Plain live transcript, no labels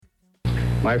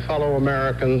My fellow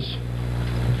Americans,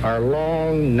 our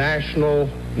long national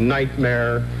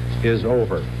nightmare is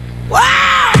over. Wow!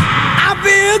 I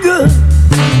feel good.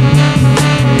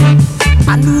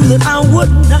 I knew that I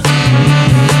wouldn't.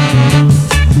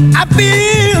 I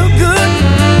feel good.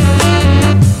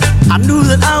 I knew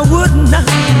that I wouldn't.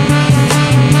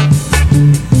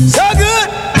 So good,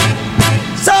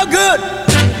 so good.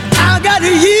 I got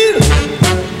you.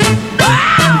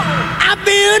 Wow! I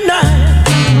feel nice.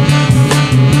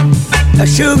 A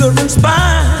sugar and spice.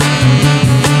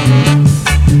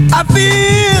 I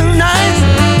feel nice.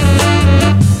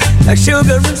 Like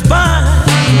sugar and spice.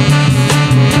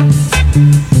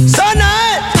 So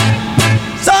nice,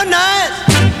 so nice,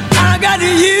 I got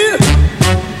you.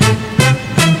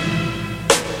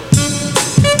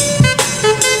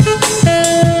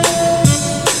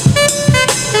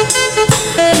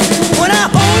 When I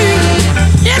hold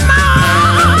you in my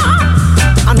arms,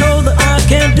 I know that I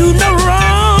can't do no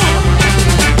wrong.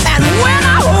 And when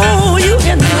I hold you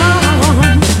in my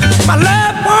arms, my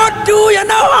love won't do you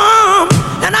no harm.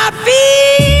 And I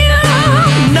feel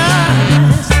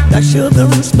nice, like sugar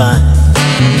and spice.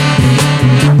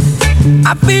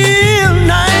 I feel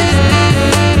nice,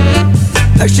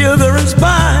 like sugar and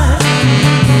spice.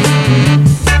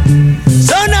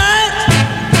 So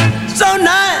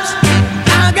nice,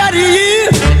 I got you.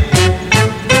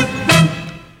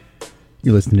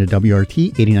 You're listening to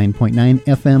WRT 89.9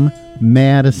 FM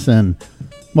Madison.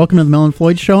 Welcome to the Mel and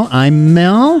Floyd Show. I'm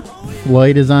Mel.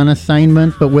 Floyd is on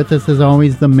assignment, but with us as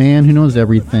always, the man who knows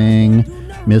everything,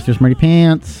 Mr. Smarty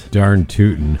Pants. Darn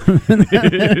tootin'.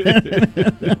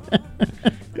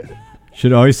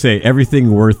 Should always say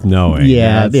everything worth knowing.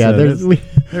 Yeah. We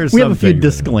have a few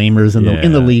disclaimers in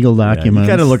the legal documents.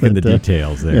 You got to look in the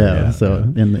details there.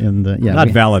 Not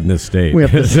valid in this state. We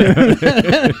have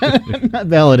to, not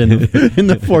valid in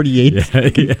the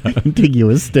 48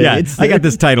 contiguous states. Yeah, I got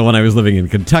this title when I was living in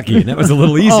Kentucky, and that was a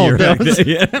little easier.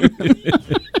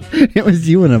 It was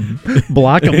you and a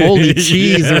block of moldy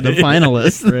cheese are the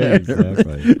finalists. Right,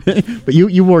 exactly. But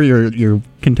you wore your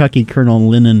Kentucky Colonel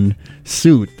linen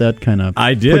suit. That kind of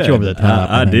put you over the top.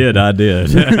 I did.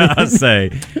 I'll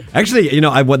say. Actually,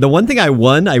 the one thing I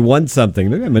won something.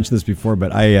 Maybe I mentioned this before,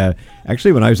 but I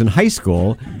actually, when I was in high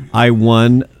school, I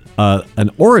won an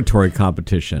oratory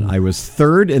competition. I was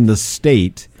third in the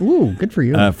state. Ooh, good for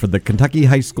you. For the Kentucky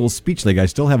High School Speech League. I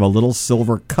still have a little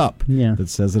silver cup that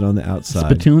says it on the outside.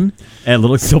 Spittoon? A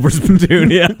little silver spittoon,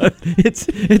 yeah.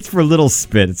 It's for little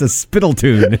spit. It's a spittle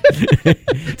tune.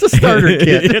 It's a starter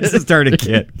kit. It's a starter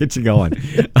kit. Get you going.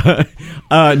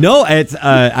 No, it's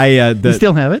you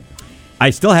still have it? I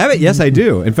still have it. Yes, I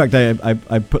do. In fact,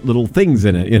 I put little things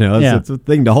in it. It's a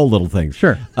thing to hold little things.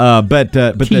 Sure. But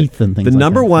teeth and things.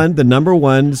 The number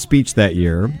one speech that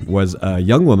year was a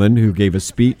young woman who gave a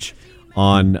speech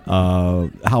on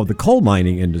how the coal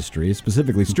mining industry,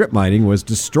 specifically strip mining, was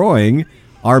destroying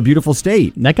our beautiful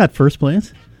state. That got first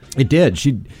place? It did.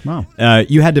 Wow.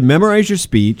 You had to memorize your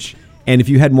speech, and if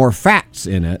you had more facts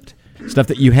in it, stuff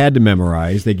that you had to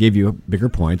memorize, they gave you bigger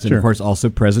points. And, of course, also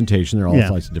presentation. There are all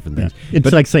sorts of different things. Yeah.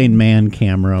 It's like saying man,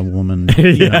 camera, woman.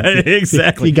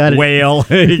 Exactly. You got it. Whale.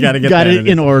 You got to get got it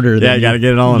in order. Yeah, you got to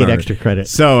get it all in order. Get extra credit.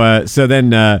 So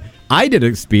then I did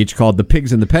a speech called The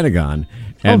Pigs in the Pentagon.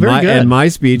 And very good. And my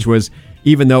speech was,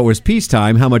 even though it was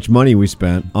peacetime, how much money we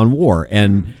spent on war.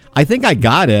 And I think I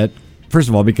got it, first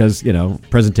of all, because,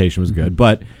 presentation was good,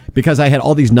 but because I had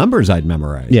all these numbers I'd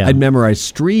memorized. Yeah. I'd memorized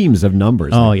streams of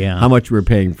numbers. Oh, yeah. How much we were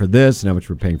paying for this and how much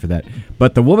we were paying for that.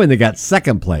 But the woman that got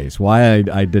second place, why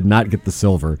I did not get the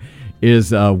silver,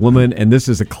 is a woman, and this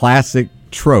is a classic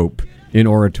trope in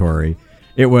oratory.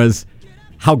 It was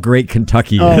how great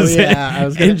Kentucky is.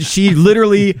 Yeah, and she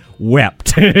literally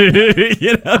wept.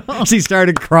 She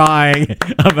started crying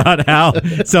about how.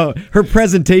 So her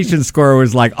presentation score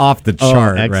was like off the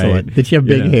chart. Excellent. Right? Did she have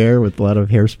big hair with a lot of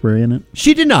hairspray in it?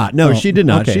 She did not. No, she did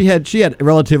not. Okay. She had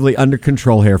relatively under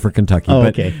control hair for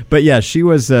Kentucky. But yeah, she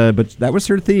was. But that was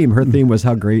her theme. Her theme was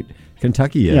how great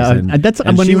Kentucky is. Yeah,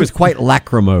 and she was quite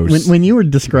lachrymose. When you were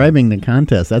describing the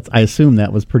contest, I assume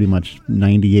that was pretty much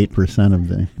 98% of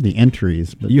the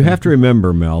entries. But you have to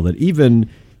remember, Mel, that even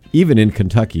in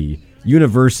Kentucky,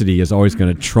 university is always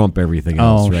going to trump everything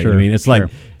else, right? Sure, I mean, it's like,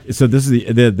 so this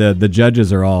is the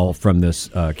judges are all from this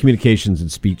communications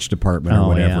and speech department or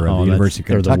whatever of the University of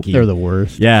Kentucky. They're the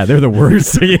worst. Yeah, they're the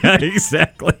worst. Yeah,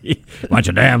 exactly. Bunch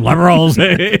of damn liberals.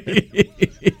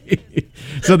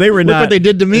 So they were not. Look what they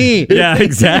did to me. Yeah,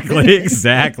 exactly.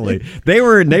 They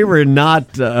were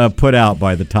not put out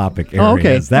by the topic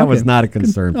areas. That was not a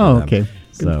concern for them. Okay.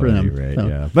 So, for at them. any rate, So-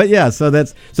 yeah. But yeah, so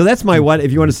that's my one.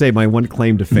 If you want to say my one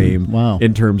claim to fame, Wow.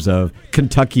 in terms of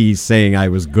Kentucky saying I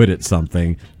was good at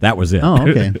something, that was it. Oh,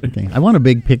 okay. Okay. I want a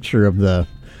big picture of the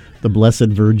Blessed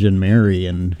Virgin Mary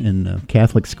in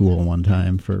Catholic school one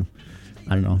time for,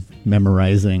 I don't know,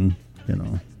 memorizing,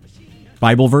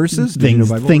 Bible verses? Did you know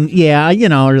things. Bible?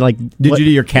 Yeah, or like. Did you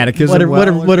do your catechism?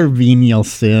 What are venial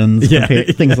sins? Yeah, okay,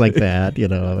 yeah. things like that.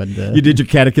 And, You did your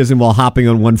catechism while hopping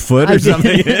on one foot or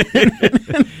something.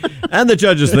 And the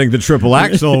judges think the triple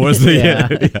axel was the. Yeah.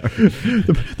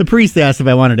 The priest asked if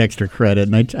I wanted extra credit,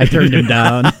 and I turned him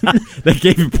down. They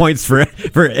gave you points for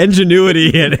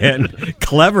ingenuity and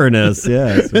cleverness.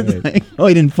 Yes. It's Right. like, oh,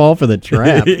 he didn't fall for the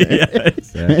trap. Yeah,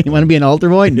 exactly. You want to be an altar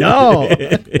boy? No.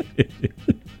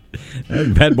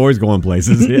 Bad boys going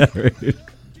places. Yeah. Right.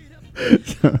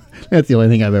 That's the only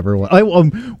thing I've ever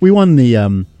won. We won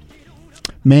the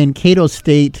Mankato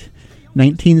State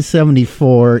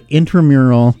 1974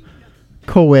 intramural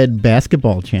co-ed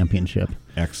basketball championship.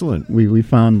 Excellent. We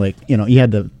found you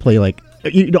had to play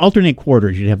you'd alternate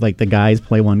quarters. You'd have the guys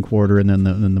play one quarter, and then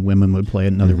the women would play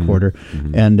another quarter,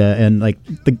 and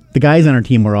the guys on our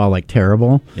team were all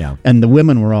terrible, Yeah. and the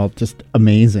women were all just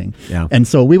amazing, Yeah. and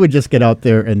so we would just get out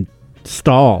there and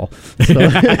stall. So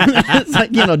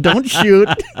it's don't shoot,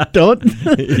 don't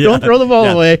throw the ball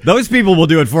Yeah. away. Those people will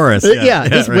do it for us.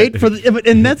 Just right. wait for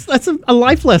and that's a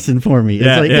life lesson for me.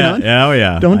 Yeah, It's oh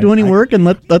yeah. don't do any work and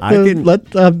let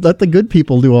the good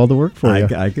people do all the work for you.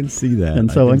 I can see that.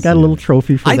 And so I can got a see little that.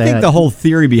 trophy for I that. think the whole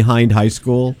theory behind high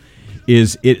school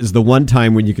is it is the one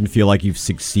time when you can feel like you've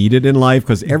succeeded in life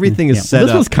because everything is set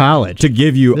this up was college to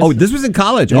give you. This was in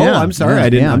college. Yeah, I'm sorry. yeah, I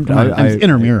didn't. yeah, I'm, it's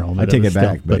intramural. I but take was it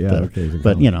back. still- But yeah, okay. it's in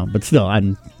but college. but still,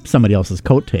 I'm somebody else's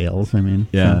coattails. I mean,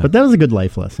 Yeah. But that was a good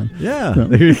life lesson. Yeah.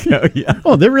 There you go. Yeah.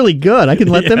 Oh, they're really good. I can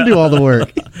let them do all the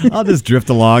work. I'll just drift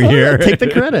along Oh, here. yeah, take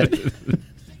the credit.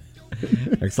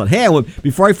 Excellent. Hey,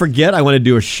 before I forget, I want to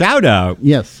do a shout out.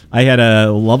 Yes. I had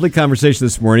a lovely conversation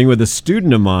this morning with a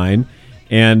student of mine,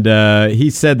 and he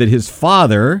said that his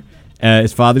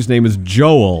father's name is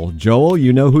Joel. Joel,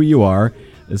 you know who you are.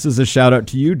 This is a shout out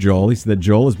to you, Joel. He said that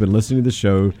Joel has been listening to the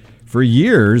show for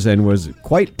years and was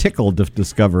quite tickled to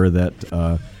discover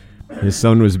that his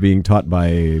son was being taught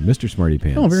by Mr. Smarty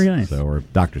Pants. Oh, very nice. Or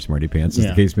Dr. Smarty Pants, as Yeah.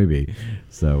 the case may be.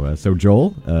 So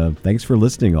Joel, thanks for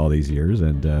listening all these years,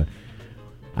 and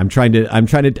I'm trying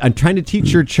to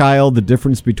teach your child the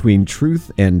difference between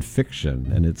truth and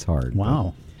fiction, and it's hard.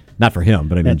 Wow. Not for him,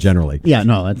 but I mean generally. Yeah.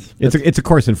 No, It's a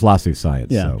course in philosophy of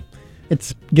science. Yeah. So.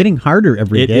 It's getting harder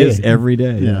every day. It is every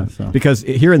day. Yeah, so. Because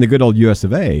here in the good old US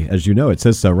of A, as you know, it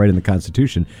says so right in the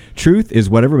Constitution, truth is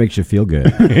whatever makes you feel good.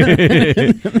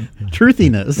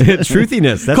 Truthiness.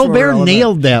 Truthiness. That's what we're Colbert all about.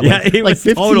 nailed that he like was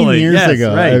 15 totally, years yes,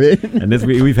 ago. Right. I mean- And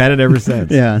we've had it ever since.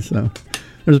 Yeah, so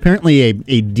there's apparently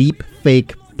a deep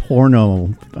fake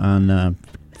porno on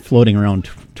floating around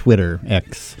Twitter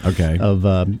X Okay. of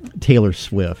Taylor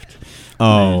Swift.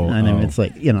 Oh, and I mean, oh. it's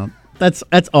like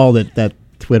that's all that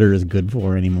Twitter is good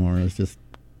for anymore is just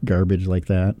garbage like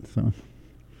that. So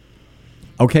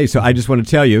Okay, so I just want to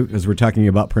tell you, as we're talking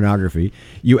about pornography,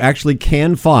 you actually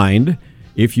can find,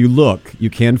 if you look, you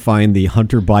can find the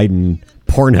Hunter Biden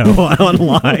porno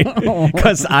online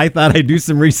because I thought I'd do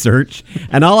some research,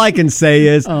 and all I can say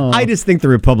is I just think the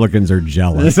Republicans are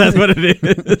jealous. That's what it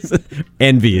is.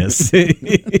 Envious.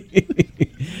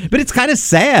 But it's kind of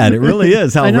sad. It really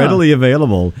is how I know. readily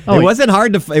available. Oh, it wasn't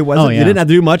hard to. It wasn't. Oh, yeah. You didn't have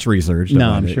to do much research. no,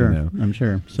 about I'm it, sure. you know. I'm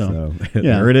sure. So, So yeah.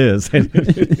 there it is.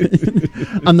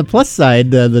 On the plus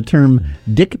side, the term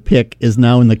 "dick pic" is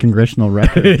now in the congressional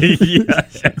record.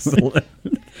 Yes, excellent.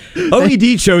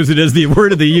 OED chose it as the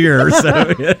word of the year.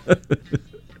 So, yeah.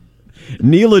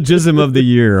 Neologism of the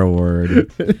Year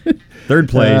award. Third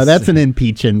place. That's an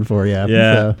impeaching for you.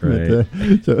 Yeah,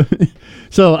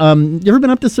 So, you ever been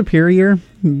up to Superior,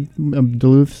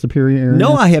 Duluth, Superior?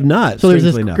 No, I have not. So there's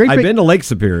this strangely enough. great I've big- been to Lake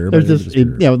Superior. but There's I've this, been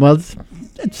to Superior. well,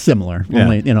 it's similar. Yeah.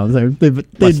 Only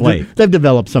Less late. they've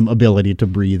developed some ability to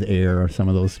breathe air. Some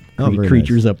of those very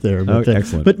creatures nice. up there. Oh,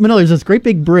 excellent. But no, there's this great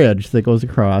big bridge that goes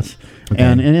across,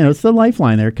 and it's the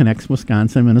lifeline there. It connects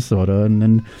Wisconsin, Minnesota, and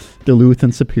then Duluth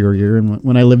and Superior. And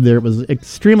when I lived there, it was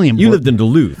extremely important. You lived in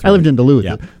Duluth. I lived in Duluth.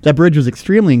 Yeah. That bridge was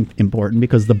extremely important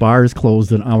because the bars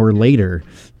closed an hour later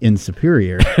in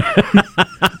Superior.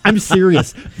 I'm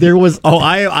serious. There was Oh,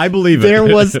 I believe it.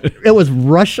 it was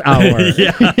rush hour.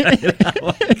 Yeah.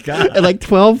 God. At like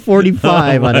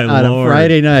 12:45 on a Lord.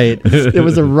 Friday night. It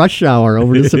was a rush hour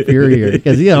over to Superior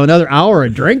because another hour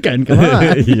of drinking. Come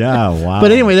on. Yeah, wow.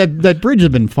 But anyway, that bridge has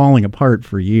been falling apart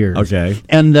for years. Okay.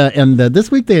 And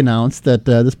this week they announced that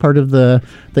this part of the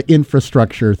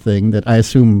infrastructure thing that I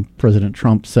assume President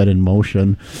Trump set in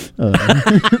motion.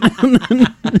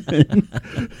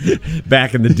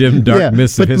 Back in the dim, dark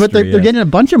mists of history. But they're getting a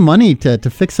bunch of money to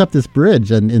fix up this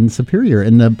bridge in Superior.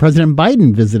 And President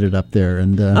Biden visited up there.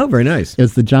 And oh, very nice.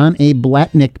 It's the John A.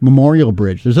 Blatnick Memorial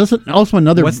Bridge. There's also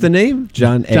another. What's the name?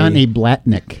 John A.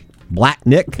 Blatnick.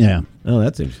 Blatnick? Yeah. Oh,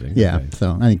 that's interesting. Yeah. Okay.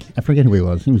 So I forget who he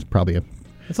was. He was probably a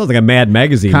That sounds like a Mad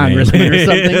Magazine congressman name. or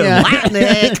something.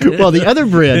 Yeah. Well, the other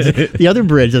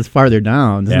bridge that's farther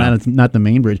down, it's not the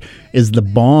main bridge, is the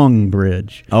Bong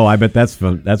Bridge. Oh, I bet that's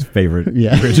fun. That's favorite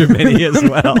bridge of many as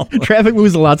well. Traffic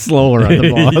moves a lot slower on the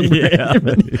Bong Yeah.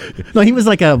 Bridge. No, he was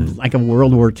like a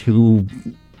World War II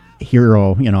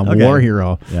hero, war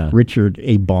hero, Richard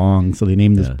A. Bong. So they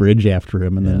named this bridge after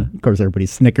him, and then of course everybody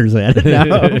snickers at it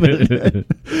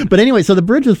now. But anyway, so the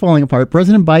bridge is falling apart.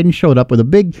 President Biden showed up with a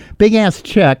big ass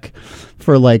check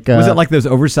for like. Was it like those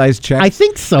oversized checks? I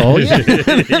think so. Yeah.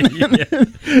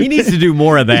 He needs to do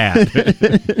more of that.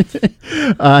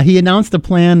 He announced a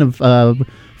plan of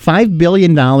 $5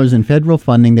 billion in federal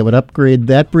funding that would upgrade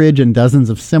that bridge and dozens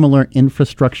of similar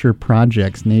infrastructure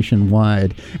projects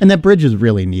nationwide. And that bridge has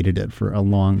really needed it for a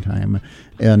long time.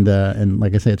 And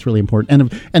like I say, it's really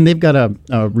important. And they've got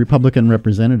a Republican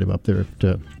representative up there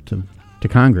to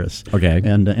Congress. Okay.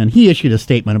 And he issued a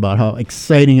statement about how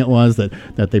exciting it was that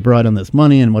they brought in this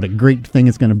money and what a great thing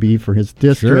it's going to be for his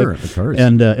district. Sure, of course.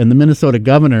 And the Minnesota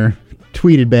governor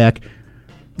tweeted back,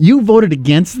 "You voted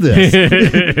against this.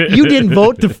 You didn't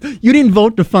vote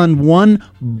to fund one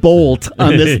bolt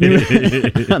on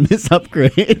this on this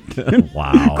upgrade.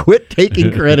 Wow! Quit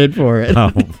taking credit for it."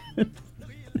 Oh.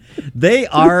 They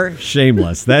are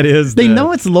shameless. That is, they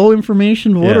know it's low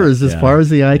information voters as far as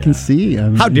the eye can see. I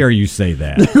mean, how dare you say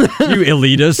that, you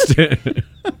elitist?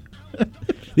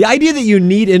 The idea that you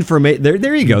need information,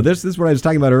 there you go. This is what I was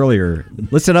talking about earlier.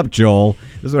 Listen up, Joel.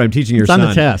 This is what I'm teaching your son. It's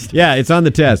on the test. Yeah, it's on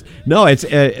the test. No, it's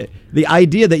the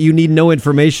idea that you need no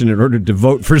information in order to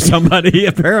vote for somebody,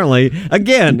 apparently,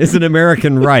 again, is an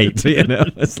American right.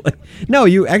 It's like, no,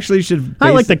 you actually should.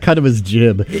 I like the cut of his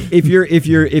jib. If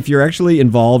you're actually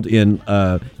involved in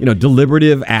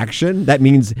deliberative action, that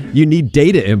means you need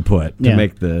data input to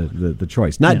make the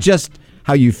choice, not just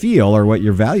how you feel or what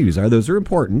your values are. Those are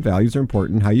important. Values are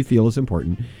important. How you feel is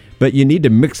important. But you need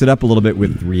to mix it up a little bit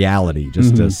with reality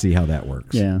just to see how that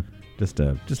works. Yeah. Just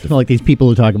I feel like these people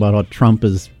who talk about how Trump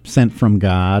is sent from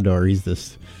God or he's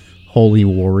this holy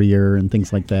warrior and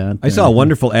things like that. I saw a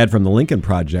wonderful ad from the Lincoln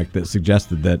Project that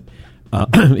suggested that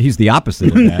he's the opposite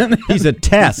of that. He's a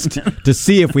test to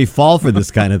see if we fall for this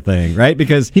kind of thing, right?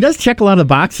 Because he does check a lot of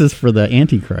boxes for the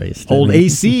Antichrist.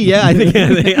 AC, yeah.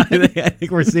 I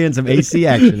think we're seeing some AC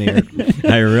action here.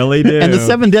 I really do. And the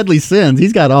 7 deadly sins,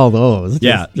 he's got all those.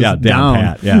 Just down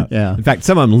pat. Yeah. In fact,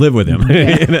 some of them live with him.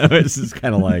 It's just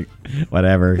kind of like,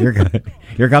 whatever.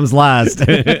 Here comes last.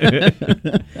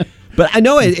 But I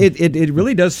know it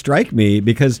really does strike me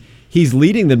because he's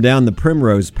leading them down the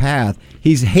primrose path.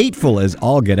 He's hateful as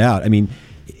all get out. I mean,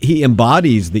 he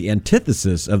embodies the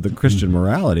antithesis of the Christian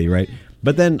morality, right?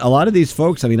 But then a lot of these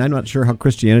folks, I mean, I'm not sure how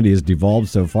Christianity has devolved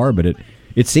so far, but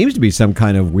it seems to be some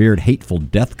kind of weird, hateful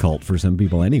death cult for some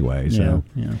people anyway. So,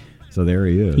 So there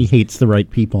he is. He hates the right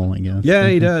people, I guess. Yeah,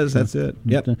 he does. That's it.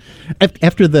 Yep.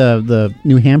 After the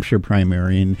New Hampshire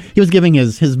primary, and he was giving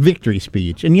his victory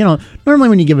speech. And, normally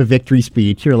when you give a victory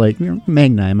speech, you're like,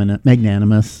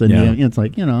 magnanimous. And it's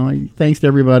like, thanks to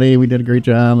everybody. We did a great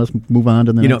job. Let's move on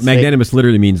to the next. Magnanimous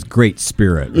literally means great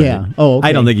spirit. Right? Yeah. Oh, okay.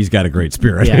 I don't think he's got a great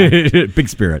spirit. Yeah. Big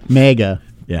spirit. Mega.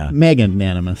 Yeah.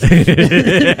 Magnanimous.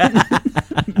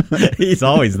 He's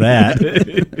always that.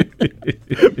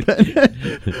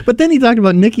 But then he talked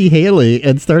about Nikki Haley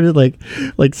and started like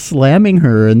slamming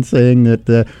her and saying that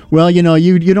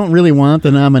you don't really want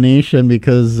the nomination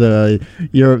because there'll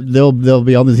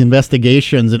be all these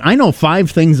investigations, and I know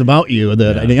 5 things about you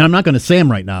that I'm not going to say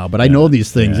them right now, but I know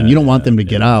these things and you don't want them to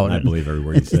get out. I believe every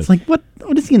word he says. It's like what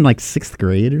is he in 6th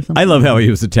grade or something? I love how he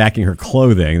was attacking her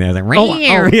clothing. They was like,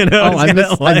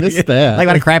 I missed that. Like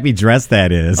what a crappy dress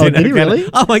that is. Oh, did he really?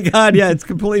 Oh my God, yeah, it's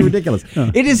completely ridiculous.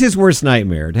 It is his worst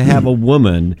nightmare to have a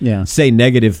woman say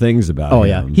negative things about him. Oh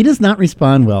yeah, he does not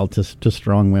respond well to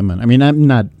strong women. I mean, I'm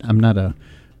not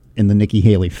in the Nikki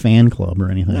Haley fan club or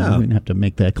anything. No. I didn't have to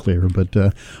make that clear, but.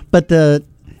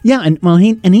 Yeah,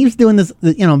 and he was doing this.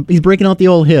 He's breaking out the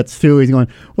old hits too. He's going,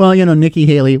 well, Nikki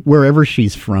Haley, wherever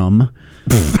she's from.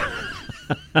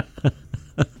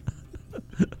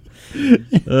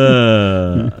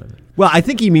 Well, I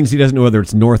think he means he doesn't know whether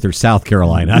it's North or South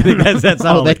Carolina. I think that's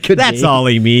all. that could that's be. all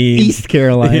he means. East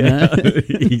Carolina.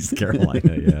 Yeah. East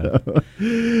Carolina.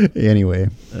 Yeah. Anyway.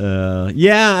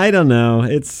 Yeah, I don't know.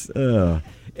 It's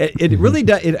it really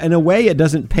does. In a way, it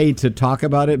doesn't pay to talk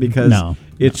about it because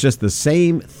it's just the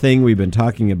same thing we've been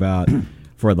talking about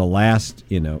for the last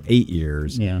 8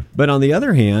 years. Yeah. But on the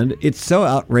other hand, it's so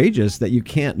outrageous that you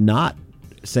can't not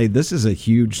say this is a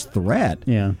huge threat.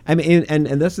 Yeah. I mean, and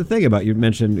that's the thing about you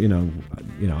mentioned.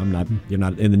 You're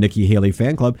not in the Nikki Haley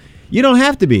fan club. You don't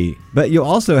have to be, but you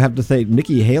also have to say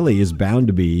Nikki Haley is bound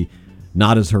to be.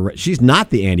 Not as her. She's not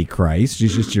the Antichrist.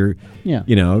 She's just your,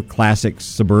 classic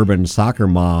suburban soccer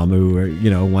mom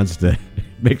who, wants to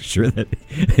make sure that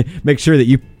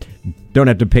you don't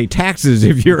have to pay taxes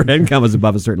if your income is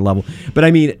above a certain level. But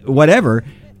I mean, whatever.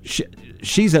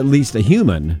 She's at least a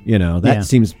human. That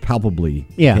seems palpably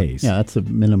the case. Yeah, that's a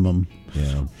minimum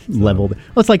level. So.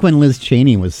 Well, it's like when Liz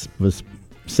Cheney was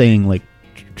saying like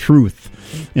truth,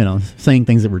 saying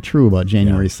things that were true about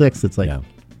January 6th. It's like. Yeah.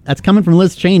 That's coming from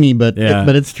Liz Cheney, but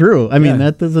it's true. I mean,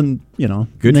 that doesn't,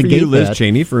 Good for you, Liz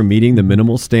Cheney, for meeting the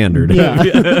minimal standard of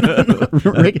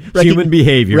human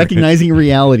behavior. Recognizing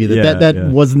reality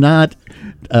that was not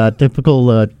a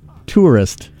typical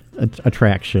tourist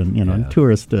attraction,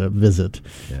 tourist visit,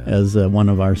 as one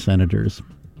of our senators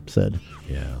said.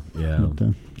 Yeah.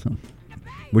 But,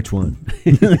 Which one?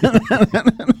 Hey,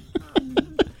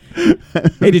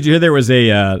 did you hear there was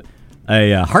a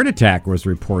heart attack was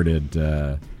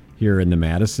reported here in the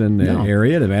Madison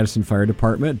area, the Madison Fire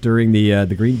Department, during the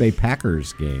Green Bay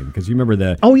Packers game? Because you remember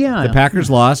the Packers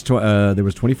lost. There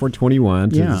was 24-21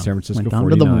 to the San Francisco 49ers.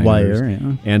 To the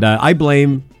wire, And I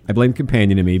blame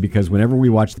Companion to me because whenever we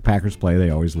watch the Packers play, they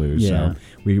always lose. Yeah. So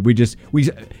it just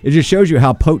shows you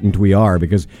how potent we are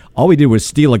because all we did was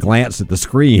steal a glance at the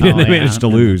screen and they managed to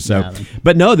lose. So,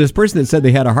 but no, this person that said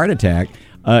they had a heart attack.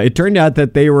 It turned out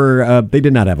that they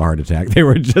did not have a heart attack. They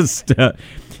were just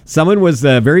someone was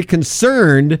very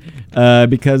concerned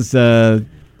because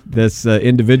this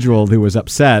individual who was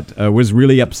upset was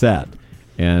really upset,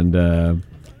 and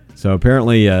so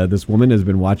apparently this woman has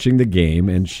been watching the game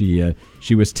and she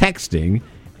was texting,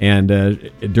 and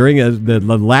during the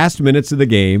last minutes of the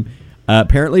game.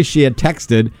 Apparently, she had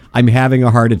texted, "I'm having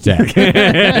a heart attack."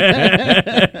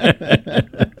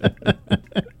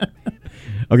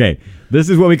 Okay, this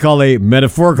is what we call a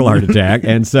metaphorical heart attack,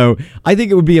 and so I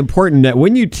think it would be important that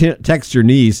when you text your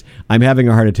niece, "I'm having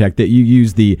a heart attack," that you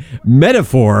use the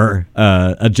metaphor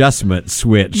adjustment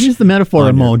switch. Use the metaphor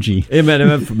emoji.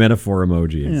 Metaphor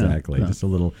emoji, exactly. Just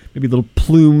maybe a little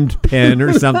plumed pen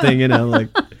or something, like.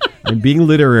 I'm being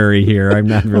literary here. I'm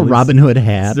not really... A Robin Hood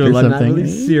hat or something. I'm not really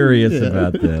serious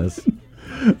about this.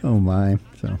 Oh, my.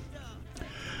 So,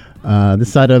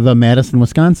 this side of Madison,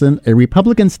 Wisconsin, a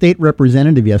Republican state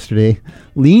representative yesterday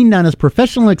leaned on his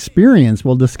professional experience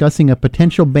while discussing a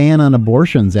potential ban on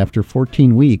abortions after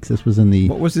 14 weeks. This was in the...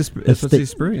 What was this? What's the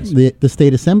experience? The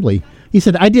state assembly. He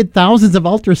said, "I did thousands of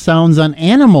ultrasounds on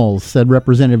animals," said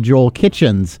Representative Joel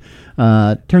Kitchens.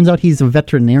 Turns out he's a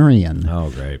veterinarian. Oh,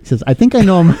 great. He says, "I think I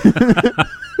know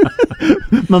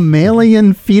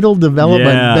mammalian fetal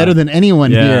development better than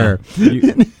anyone here."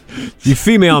 You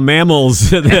female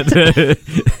mammals of the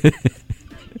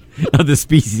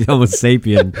species Homo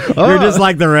sapien. You're just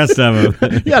like the rest of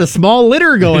them. You got a small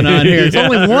litter going on here. There's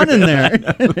only one in there.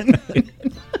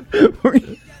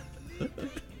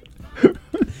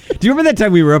 Do you remember that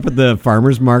time we were up at the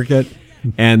farmer's market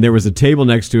and there was a table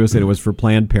next to us and it was for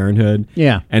Planned Parenthood?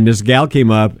 Yeah. And this gal came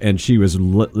up and she was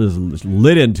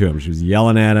lit into him. She was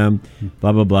yelling at him,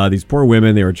 blah, blah, blah. These poor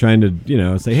women, they were trying to,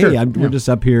 say, "Hey, we're just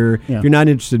up here. Yeah. If you're not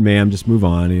interested, ma'am, just move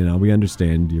on. We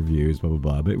understand your views, blah, blah,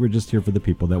 blah. But we're just here for the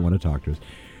people that want to talk to us."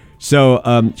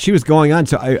 So she was going on.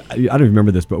 So I don't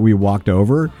remember this, but we walked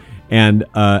over and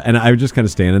I was just kind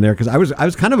of standing there because I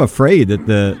was kind of afraid that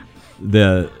the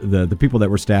people that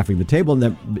were staffing the table, and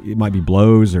that it might be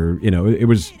blows or it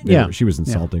was she was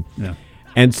insulting. Yeah.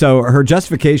 And so her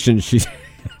justification, I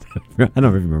don't know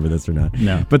if you remember this or not.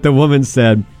 No. But the woman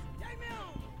said,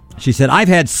 "I've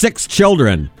had 6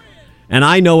 children and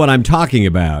I know what I'm talking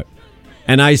about."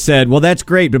 And I said, "Well, that's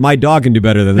great, but my dog can do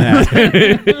better than that."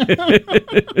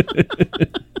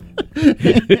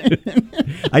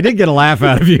 I did get a laugh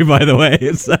out of you, by the way,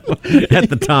 at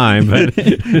the time. But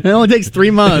it only takes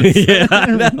 3 months.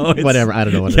 Whatever. I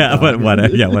don't know what.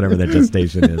 Whatever that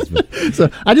gestation is. But. So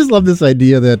I just love this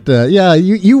idea that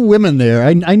you women there,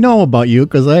 I know about you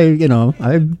because I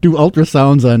do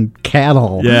ultrasounds on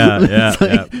cattle.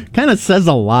 Yeah. Kind of says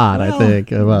a lot, I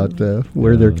think, about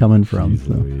where they're coming from.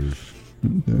 So.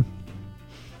 I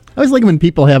always like when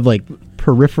people have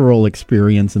peripheral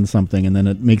experience in something, and then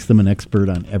it makes them an expert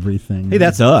on everything. Hey,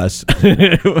 that's us.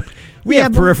 We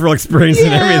have peripheral experience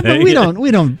in everything. But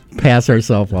we don't pass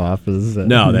ourselves off as.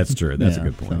 No, that's true. That's a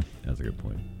good point. So. That's a good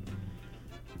point.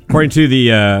 According to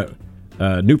the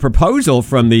new proposal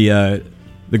from the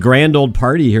grand old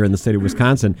party here in the state of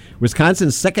Wisconsin,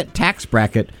 Wisconsin's second tax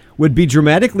bracket would be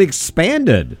dramatically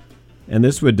expanded, and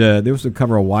this would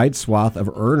cover a wide swath of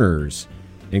earners,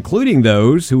 including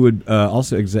those who would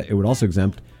it would also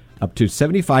exempt up to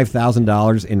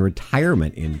 $75,000 in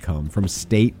retirement income from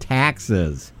state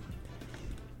taxes.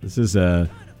 This is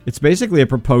it's basically a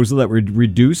proposal that would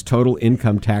reduce total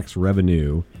income tax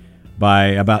revenue by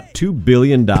about $2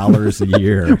 billion a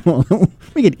year. Well,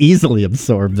 we could easily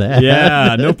absorb that.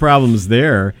 Yeah, no problems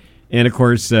there. And of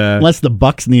course, unless the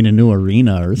Bucks need a new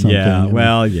arena or something. Yeah,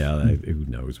 well, who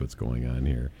knows what's going on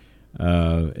here?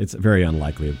 It's very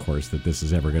unlikely, of course, that this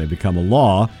is ever going to become a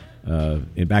law.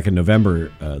 Back in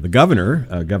November, the Governor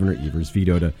Evers,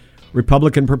 vetoed a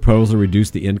Republican proposal to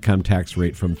reduce the income tax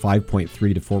rate from 5.3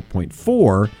 to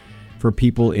 4.4 for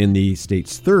people in the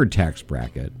state's third tax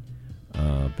bracket.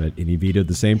 But he vetoed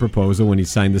the same proposal when he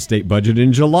signed the state budget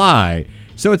in July.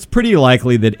 So it's pretty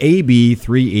likely that AB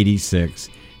 386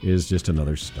 is just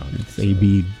another stunt. It's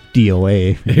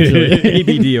ABDOA.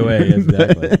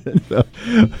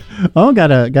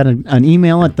 Exactly. Got an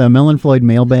email at the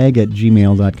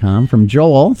melonfloydmailbag@gmail.com from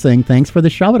Joel saying, thanks for the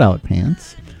shout-out,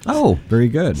 Pants. Oh, very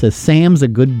good. It says, Sam's a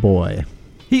good boy.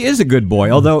 He is a good boy,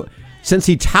 although since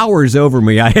he towers over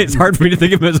me, it's hard for me to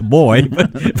think of him as a boy.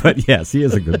 But yes, he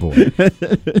is a good boy.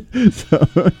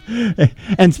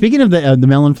 And speaking of the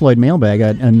Melon Floyd mailbag,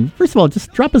 and first of all,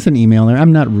 just drop us an email there.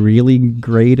 I'm not really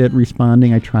great at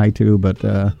responding. I try to, but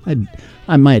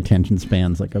my attention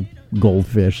span's like a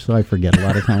goldfish, so I forget a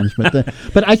lot of times.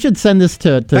 But I should send this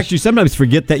to. Actually, sometimes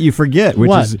forget that you forget, which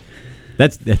what? is.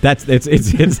 It's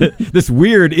this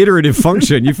weird iterative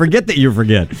function. You forget that you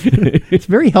forget. It's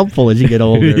very helpful as you get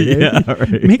older. Yeah,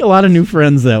 right. Make a lot of new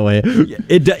friends that way.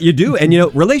 You do, and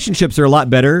relationships are a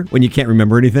lot better when you can't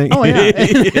remember anything. Oh yeah.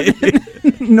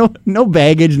 No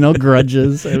baggage, no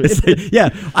grudges. Yeah,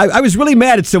 I was really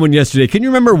mad at someone yesterday. Can you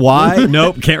remember why?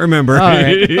 Nope, can't remember. All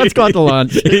right, let's go out to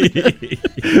lunch.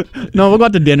 No, we'll go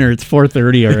out to dinner. It's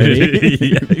 4:30 already.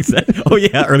 Yeah, exactly. Oh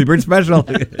yeah, early bird special.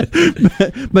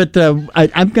 But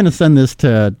I'm going to send this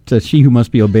to She Who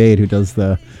Must Be Obeyed,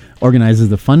 who organizes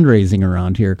the fundraising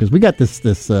around here, because we got this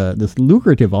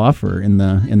lucrative offer in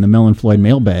the Melon Floyd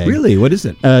mailbag. Really? What is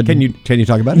it? Can you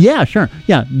talk about it? Yeah, sure.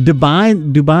 Yeah,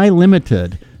 Dubai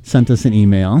Limited sent us an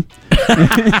email.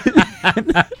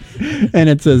 And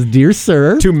it says, Dear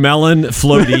Sir, to Melon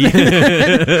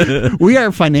Floaty, we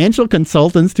are financial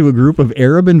consultants to a group of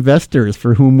Arab investors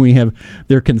for whom we have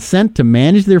their consent to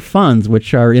manage their funds,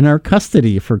 which are in our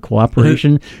custody for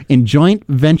cooperation in joint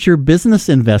venture business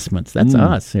investments. That's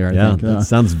us here, I think. That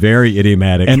sounds very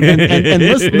idiomatic. And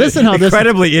listen how this...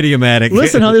 Incredibly idiomatic.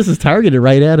 Listen how this is targeted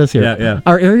right at us here. Yeah.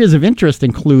 Our areas of interest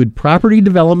include property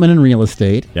development and real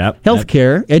estate,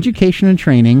 healthcare, education and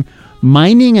training,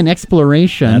 mining and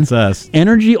exploration. That's us.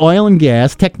 Energy, oil and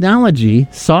gas, technology,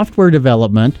 software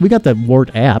development. We got the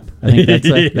Wart app. I think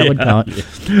that would count.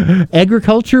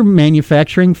 Agriculture,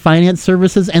 manufacturing, finance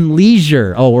services, and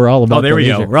leisure. Oh, we're all about there we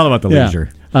leisure. go. We're all about the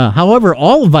leisure. However,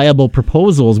 all viable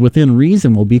proposals within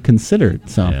reason will be considered.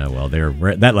 So yeah, well,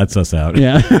 that lets us out.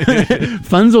 Yeah,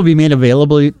 funds will be made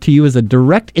available to you as a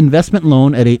direct investment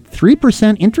loan at a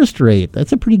 3% interest rate.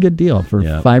 That's a pretty good deal for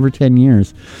 5 or 10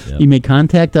 years. Yep. You may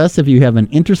contact us if you have an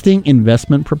interesting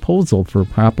investment proposal for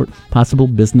possible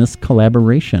business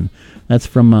collaboration. That's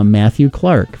from Matthew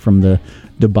Clark from the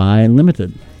Dubai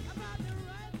Limited.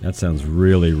 That sounds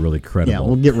really, really credible. Yeah,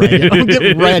 we'll get right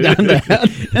on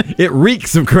that. It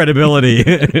reeks of credibility.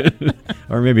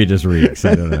 Or maybe it just reeks.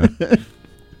 I don't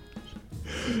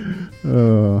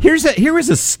know. Here is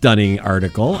a stunning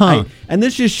article. And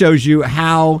this just shows you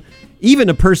how even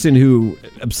a person who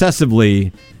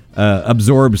obsessively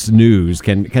absorbs news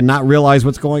can not realize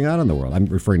what's going on in the world. I'm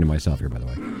referring to myself here, by the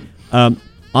way.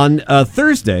 On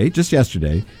Thursday, just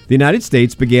yesterday, the United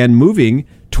States began moving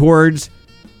towards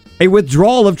a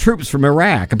withdrawal of troops from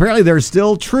Iraq. Apparently, there are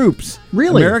still troops,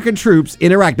 American troops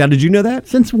in Iraq. Now, did you know that?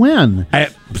 Since when?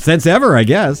 Since ever, I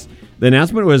guess. The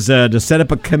announcement was to set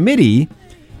up a committee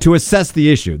to assess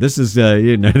the issue. This is, so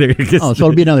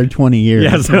it'll be another 20 years.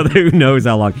 Yeah, so who knows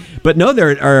how long. But no,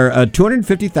 there are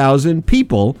 250,000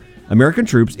 people, American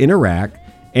troops in Iraq,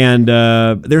 and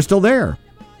they're still there.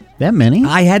 That many?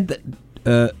 I had,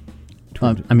 no,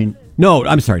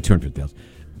 I'm sorry, 250,000.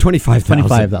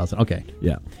 25,000. Okay.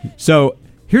 Yeah. So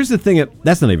here's the thing.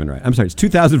 That's not even right. I'm sorry. It's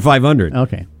 2,500.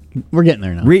 Okay. We're getting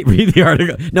there now. Read the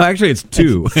article. No, actually, it's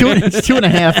two. It's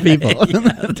 2.5 people.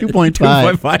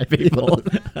 2.5. 2.5 people.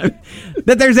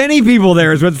 That there's any people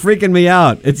there is what's freaking me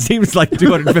out. It seems like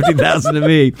 250,000 to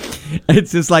me.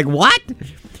 It's just like, what?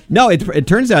 No, it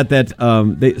turns out that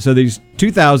these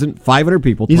 2,500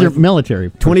 people. These are military.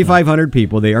 2,500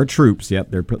 people. They are troops. Yep,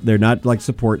 they're not like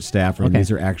support staff. Or These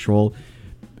are actual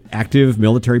active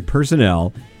military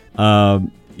personnel. They're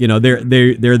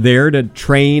there to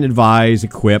train, advise,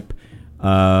 equip.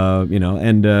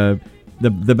 The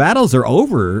battles are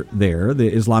over there. The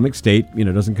Islamic State,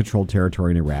 doesn't control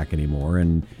territory in Iraq anymore,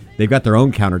 and they've got their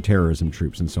own counterterrorism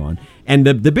troops and so on. And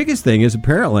the biggest thing is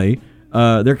apparently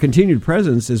their continued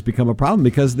presence has become a problem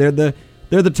because they're the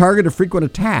target of frequent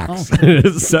attacks. Oh.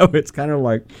 So it's kind of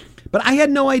like, but I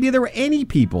had no idea there were any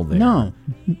people there. No.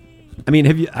 I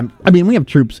mean, we have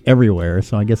troops everywhere,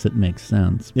 so I guess it makes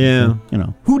sense. Yeah.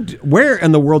 Where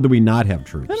in the world do we not have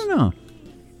troops? I don't know.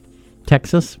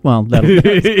 Texas? Well,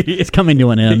 it's coming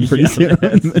to an end pretty soon.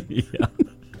 Yeah.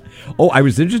 Oh, I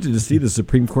was interested to see the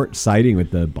Supreme Court siding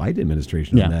with the Biden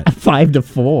administration on that.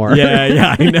 5-4.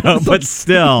 Yeah, I know, but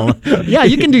still. Yeah,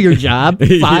 you can do your job.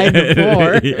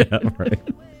 5-4. Yeah, right.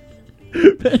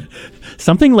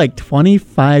 Something like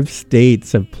 25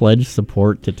 states have pledged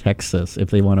support to Texas if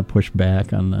they want to push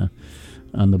back on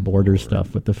the border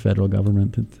stuff with the federal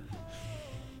government.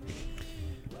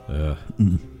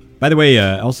 By the way,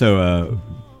 also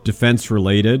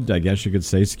defense-related, I guess you could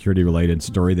say, security-related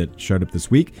story that showed up this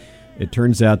week. It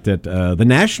turns out that the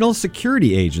National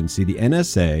Security Agency, the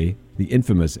NSA, the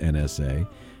infamous NSA,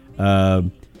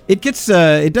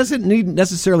 it doesn't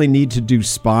necessarily need to do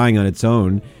spying on its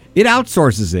own. It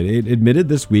outsources it. It admitted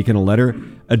this week in a letter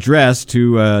addressed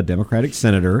to a Democratic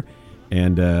senator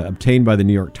and obtained by the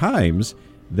New York Times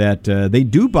that they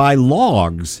do buy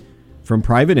logs from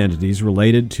private entities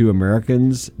related to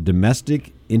Americans'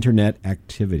 domestic internet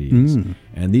activities.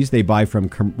 And these they buy from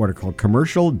what are called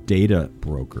commercial data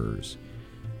brokers.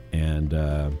 And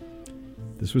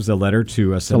this was a letter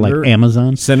to Senator, like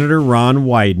Amazon? Senator Ron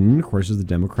Wyden, of course, is the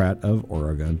Democrat of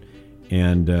Oregon.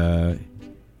 And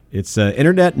it's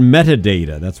internet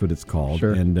metadata. That's what it's called.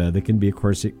 Sure. And they can be, of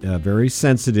course, very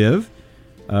sensitive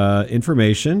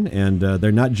information, and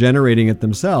they're not generating it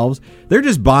themselves. They're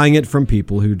just buying it from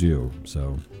people who do.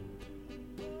 So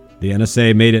the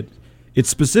NSA made its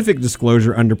specific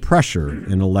disclosure under pressure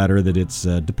in a letter that its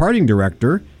departing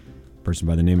director, a person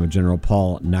by the name of General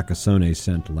Paul Nakasone,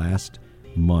 sent last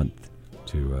month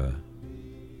to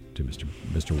Mr.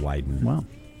 Wyden. Wow.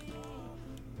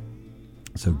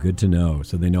 So good to know.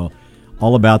 So they know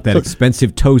all about that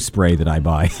expensive toe spray that I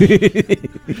buy.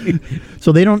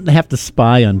 So they don't have to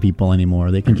spy on people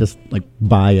anymore. They can just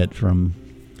buy it from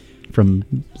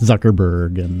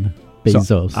Zuckerberg and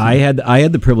Bezos. So I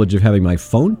had the privilege of having my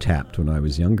phone tapped when I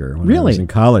was younger. When I was in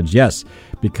college, yes,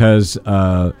 because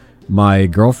my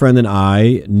girlfriend and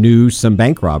I knew some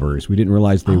bank robbers. We didn't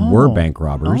realize they were bank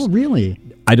robbers. Oh, really?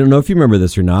 I don't know if you remember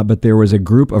this or not, but there was a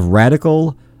group of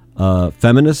radical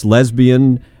feminist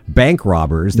lesbian bank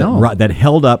robbers that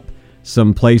held up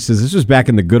some places. This was back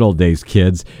in the good old days,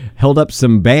 kids. Held up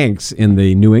some banks in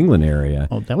the New England area.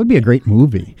 Oh, that would be a great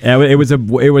movie. It was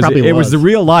the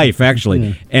real life,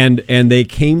 actually. Yeah. And they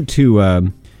came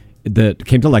to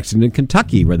Lexington,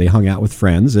 Kentucky, where they hung out with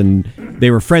friends, and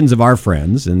they were friends of our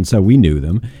friends, and so we knew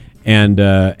them. And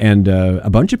a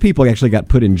bunch of people actually got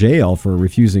put in jail for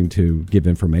refusing to give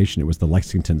information. It was the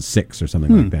Lexington 6 or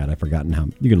something like that. I've forgotten how.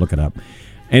 You can look it up.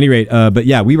 At any rate, but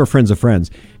yeah, we were friends of friends.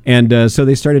 And so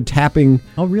they started tapping.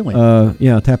 Oh, really?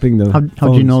 Tapping the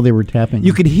How'd you know they were tapping?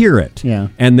 You could hear it. Yeah.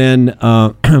 And then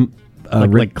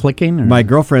like clicking? Or? My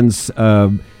girlfriend's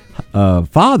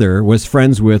father was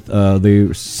friends with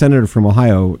the senator from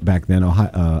Ohio back then,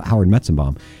 Howard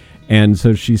Metzenbaum. And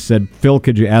so she said, Phil,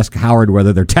 could you ask Howard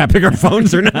whether they're tapping our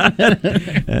phones or not?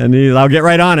 And I'll get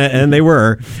right on it. And they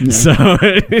were. Yeah.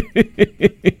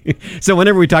 So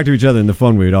whenever we talked to each other on the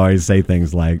phone, we would always say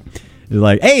things like,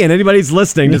 hey, and anybody's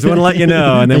listening, just want to let you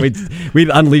know. And then we'd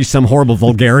unleash some horrible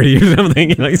vulgarity or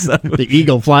something. So. The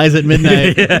eagle flies at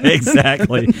midnight. Yeah,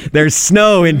 exactly. There's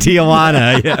snow in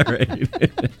Tijuana. Yeah, right.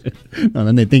 And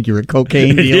then they think you're a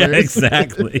cocaine dealer. Yeah,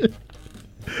 exactly.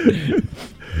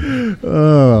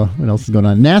 Oh, what else is going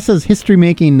on? NASA's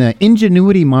history-making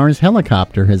Ingenuity Mars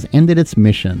helicopter has ended its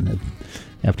mission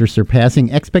after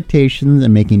surpassing expectations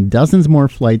and making dozens more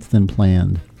flights than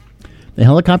planned. The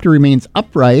helicopter remains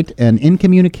upright and in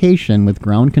communication with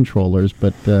ground controllers,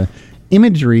 but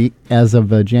imagery as of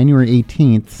January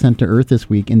 18th sent to Earth this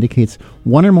week indicates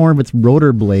one or more of its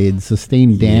rotor blades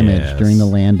sustained damage during the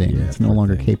landing. It's no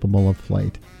longer capable of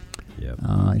flight. Yep.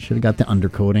 I should have got the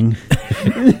undercoating.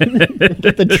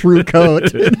 Get the true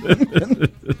coat.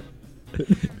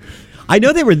 I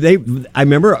know I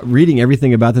remember reading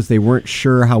everything about this. They weren't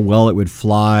sure how well it would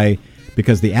fly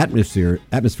because the atmosphere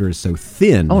is so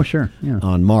thin. Oh, sure. Yeah.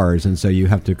 On Mars, and so you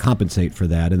have to compensate for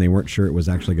that. And they weren't sure it was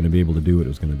actually going to be able to do what it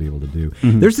was going to be able to do.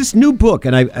 Mm-hmm. There's this new book,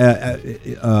 and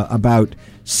about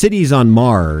cities on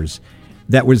Mars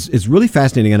that is really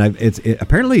fascinating. And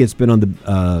apparently it's been on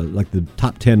the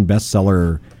top 10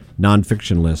 bestseller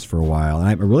nonfiction list for a while, and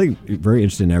I'm really very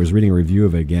interested in it. I was reading a review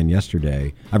of it again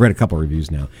yesterday. I've read a couple of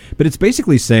reviews now, but it's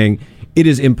basically saying it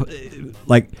is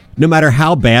no matter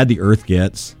how bad the Earth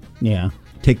gets. Yeah.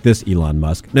 Take this, Elon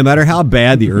Musk. No matter how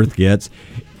bad the Earth gets,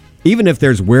 even if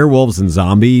there's werewolves and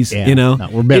zombies, we're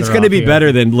better it's going to off be here.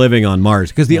 better than living on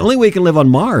Mars, because the only way you can live on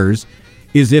Mars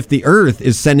is if the Earth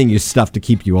is sending you stuff to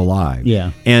keep you alive.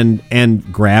 Yeah. And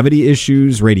gravity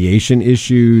issues, radiation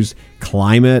issues,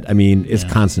 climate. I mean, it's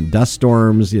constant dust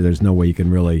storms. There's no way you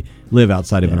can really live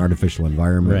outside of an artificial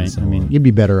environment. Right. And so I mean, on. you'd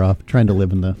be better off trying to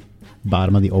live in the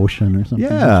bottom of the ocean or something.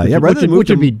 Yeah. Which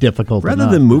would be difficult. Rather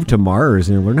enough. than move to Mars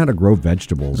and learn how to grow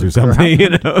vegetables or something.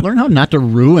 Learn how not to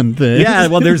ruin things. Yeah,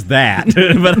 well, there's that.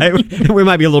 But we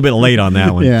might be a little bit late on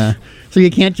that one. Yeah. So you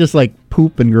can't just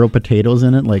poop and grow potatoes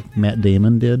in it like Matt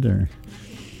Damon did, or.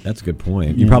 That's a good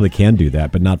point. You probably can do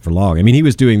that, but not for long. I mean, he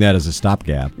was doing that as a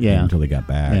stopgap until he got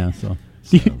back. Yeah, so.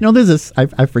 There's this,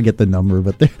 I forget the number,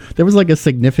 but there was a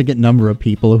significant number of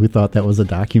people who thought that was a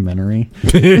documentary.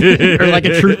 Or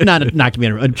not a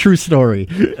documentary, a true story.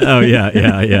 Oh, yeah.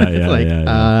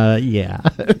 Yeah.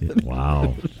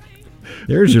 Wow.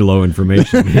 There's your low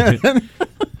information.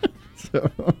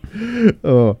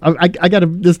 I got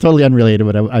this is totally unrelated,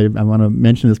 but I want to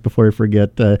mention this before I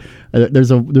forget.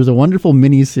 There's a wonderful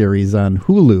mini series on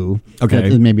Hulu.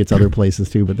 Okay, maybe it's other places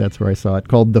too, but that's where I saw it,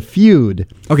 called The Feud.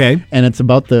 Okay, and it's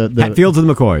about the Hatfields and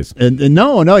the McCoys.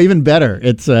 No, even better.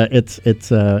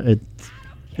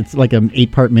 It's like an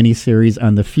 8-part miniseries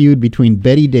on the feud between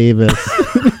Betty Davis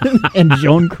and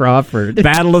Joan Crawford.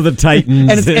 Battle of the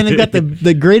Titans. and they've got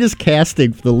the greatest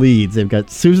casting for the leads. They've got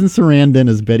Susan Sarandon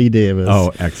as Betty Davis.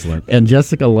 Oh, excellent. And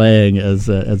Jessica Lange as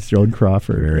Joan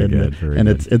Crawford. Very good.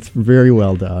 It's very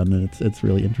well done, and it's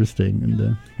really interesting.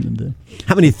 And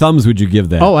how many thumbs would you give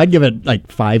that? Oh, I'd give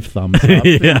it 5 thumbs up.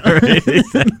 Yeah, right.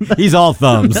 He's all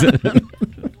thumbs.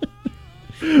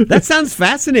 That sounds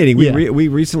fascinating. We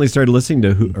recently started listening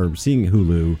to seeing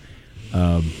Hulu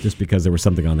just because there was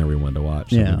something on there we wanted to watch.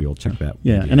 So maybe we'll check that.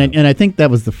 Yeah, and I think that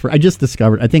was the first. I just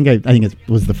discovered. I think it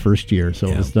was the first year.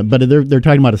 So, but they're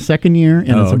talking about a second year,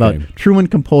 and it's about Truman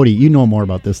Capote. You know more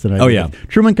about this than I do. Oh yeah,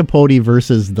 Truman Capote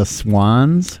versus the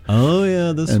Swans. Oh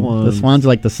yeah, the Swans. The Swans are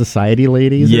like the society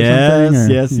ladies.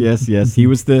 Yes. He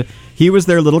was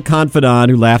their little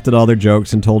confidant who laughed at all their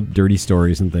jokes and told dirty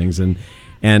stories and things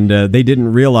and they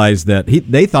didn't realize that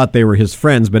they thought they were his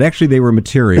friends, but actually they were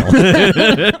material.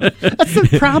 That's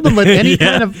the problem with any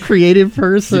kind of creative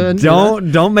person.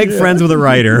 Don't make friends with a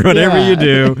writer, whatever you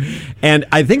do. And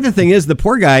I think the thing is, the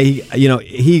poor guy,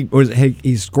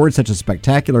 he scored such a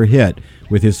spectacular hit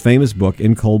with his famous book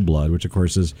In Cold Blood, which of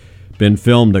course has been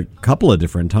filmed a couple of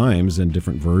different times in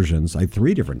different versions,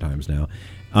 3 different times now.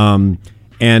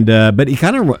 But he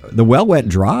the well went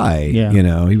dry.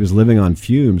 Yeah. He was living on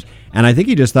fumes, and I think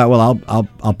he just thought, well,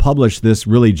 I'll publish this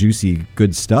really juicy,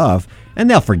 good stuff, and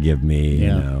they'll forgive me.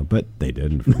 But they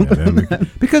didn't forgive him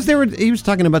because he was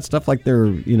talking about stuff like their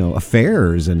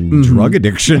affairs and drug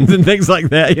addictions and things like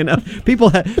that.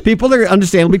 People are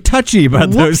understandably touchy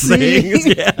about those things.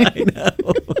 Yeah, I know.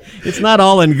 It's not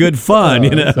all in good fun.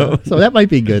 So that might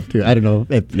be good too. I don't know.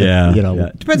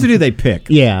 Depends on who they pick.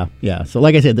 Yeah. So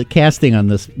like I said, the casting on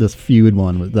this feud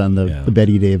one was on the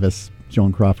Betty Davis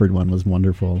Joan Crawford one was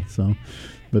wonderful. So,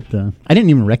 but I didn't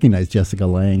even recognize Jessica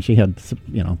Lange. She had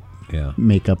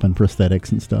makeup and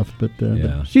prosthetics and stuff. But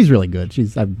she's really good.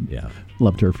 I've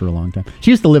loved her for a long time.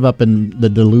 She used to live up in the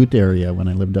Duluth area when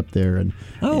I lived up there, and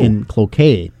in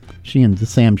Cloquet. She and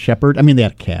Sam Shepard. I mean, they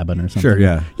had a cabin or something. Sure,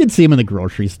 yeah. You'd see them in the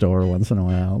grocery store once in a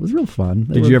while. It was real fun.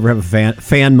 Did you ever have a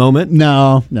fan moment?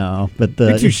 No. But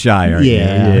you're too shy, aren't you?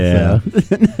 Yeah.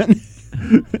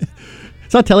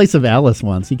 Saw Telly Savalas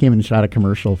once. He came and shot a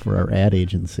commercial for our ad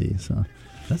agency. So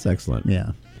that's excellent.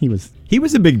 Yeah, he was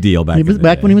a big deal back. He was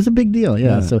back when he was a big deal.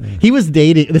 Yeah. So he was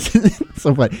dating. This is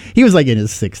so funny. He was like in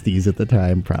his 60s at the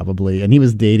time, probably, and he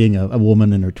was dating a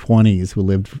woman in her 20s who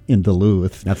lived in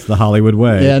Duluth. That's the Hollywood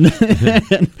way.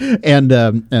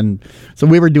 And so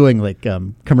we were doing like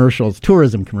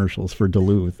tourism commercials for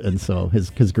Duluth, and so his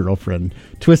girlfriend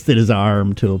twisted his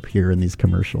arm to appear in these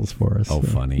commercials for us. Oh, so,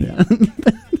 funny. Yeah.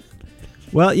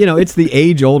 Well, it's the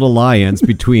age-old alliance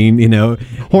between,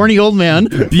 Horny old man.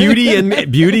 beauty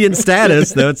and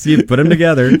status. That's you put them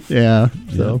together. Yeah.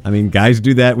 So I mean, guys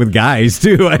do that with guys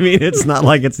too. I mean, it's not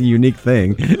like it's a unique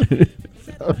thing.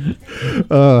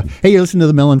 Hey, you're listening to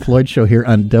the Mel and Floyd Show here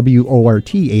on WORT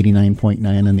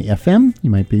 89.9 on the FM.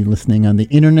 You might be listening on the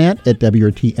internet at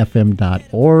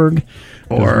WORTFM.org.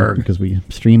 Because we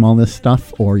stream all this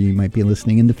stuff, or you might be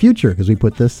listening in the future because we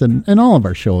put this and all of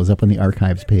our shows up on the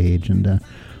archives page. And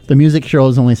the music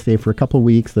shows only stay for a couple of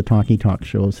weeks. The talkie talk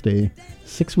shows stay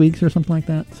 6 weeks or something like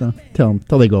that. So till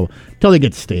they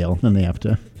get stale, then they have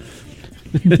to.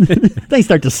 They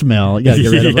start to smell. You gotta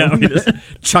get rid of them. We just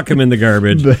chuck them in the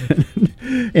garbage.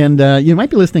 And you might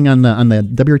be listening on the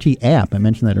WRT app. I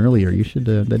mentioned that earlier. You should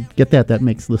get that. That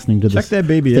makes listening to the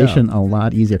station a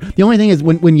lot easier. The only thing is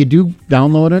when you do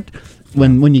download it,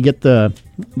 when you get the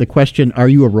question, "Are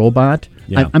you a robot?"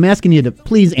 Yeah. I'm asking you to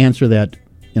please answer that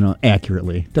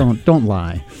accurately. Don't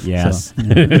lie. Yes. So,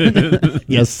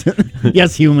 yes.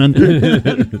 Yes, human.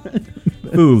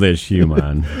 Foolish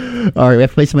human. All right, we have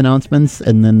to play some announcements,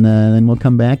 and then we'll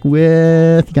come back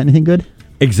with. You got anything good?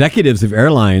 Executives of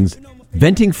airlines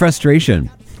venting frustration.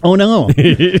 Oh no!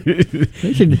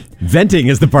 Venting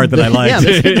is the part that I like. Yeah,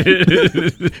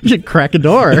 you should crack a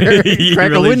door,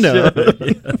 crack a window.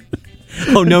 Yeah.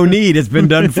 Oh, no need. It's been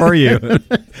done for you.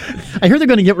 I heard they're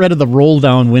going to get rid of the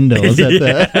roll-down windows.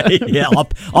 Yeah,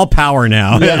 I'll power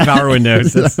now. Yeah. Power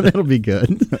windows. That'll be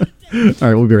good. All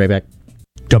right, we'll be right back.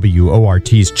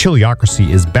 WORT's Chiliocracy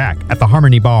is back at the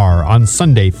Harmony Bar on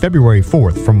Sunday, February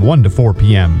 4th from 1 to 4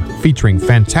 p.m., featuring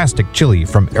fantastic chili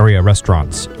from area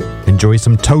restaurants. Enjoy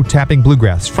some toe-tapping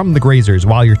bluegrass from the Grazers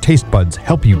while your taste buds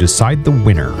help you decide the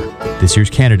winner. This year's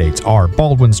candidates are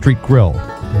Baldwin Street Grill,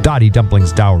 Dottie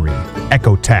Dumplings Dowry,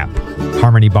 Echo Tap,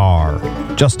 Harmony Bar,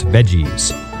 Just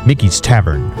Veggies, Mickey's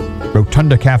Tavern,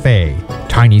 Rotunda Cafe,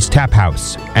 Tiny's Tap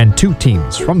House, and 2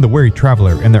 teams from the Weary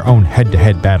Traveler in their own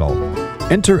head-to-head battle.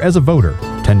 Enter as a voter.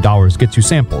 $10 gets you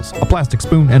samples, a plastic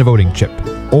spoon, and a voting chip.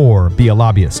 Or be a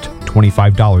lobbyist.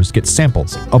 $25 gets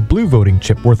samples, a blue voting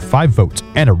chip worth 5 votes,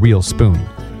 and a real spoon.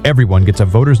 Everyone gets a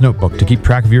voter's notebook to keep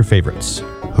track of your favorites.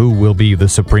 Who will be the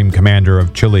supreme commander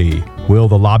of Chile? Will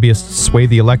the lobbyists sway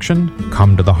the election?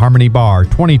 Come to the Harmony Bar,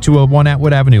 2201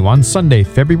 Atwood Avenue on Sunday,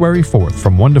 February 4th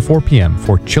from 1 to 4 p.m.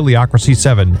 for Chiliocracy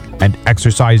 7 and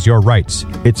exercise your rights.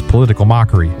 It's political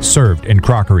mockery served in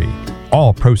crockery.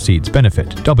 All proceeds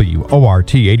benefit WORT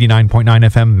 89.9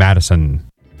 FM Madison.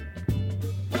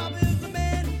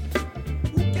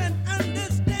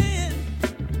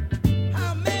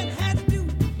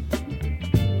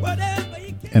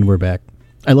 And we're back.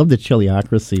 I love the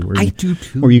Chiliocracy where I do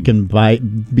too. Where you can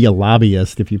be a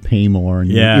lobbyist if you pay more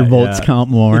and your votes count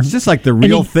more. It's just like the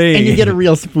real thing. And you get a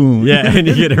real spoon. Yeah, and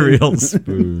you get a real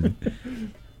spoon.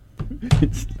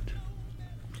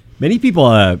 Many people,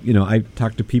 I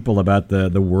talk to people about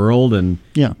the world, and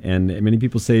many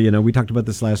people say, we talked about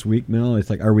this last week, Mel. It's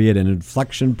like, are we at an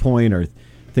inflection point? Are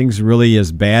things really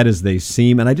as bad as they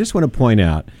seem? And I just want to point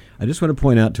out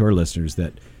to our listeners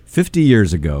that 50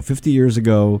 years ago,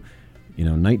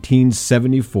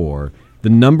 1974, the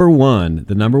number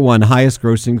one highest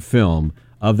grossing film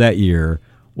of that year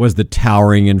was The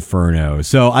Towering Inferno.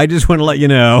 So I just want to let you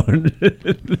know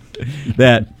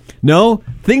that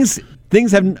things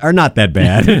are not that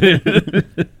bad.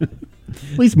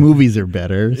 At least movies are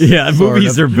better. Yeah,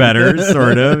 movies are better,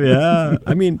 sort of. Yeah,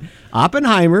 I mean,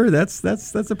 Oppenheimer. That's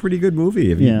a pretty good movie.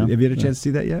 Have you had a chance to see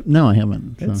that yet? No, I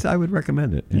haven't. So. I would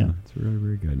recommend it. Yeah, it's really,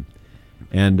 very good.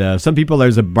 And some people,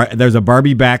 there's a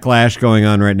Barbie backlash going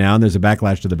on right now, and there's a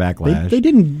backlash to the backlash. They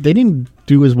didn't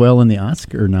do as well in the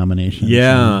Oscar nominations.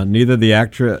 Yeah, neither the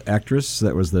actress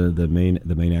that was the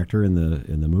main actor in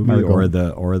the movie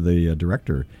Margot. or the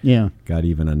director. Yeah, got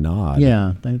even a nod.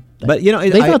 Yeah, but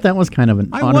they thought that was kind of an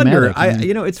automatic. I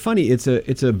wonder. It's funny. It's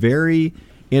a very,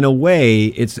 in a way,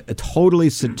 it's a totally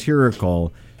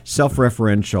satirical,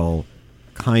 self-referential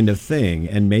kind of thing,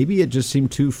 and maybe it just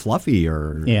seemed too fluffy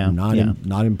or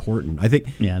not important. I think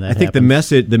the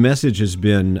message has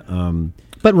been.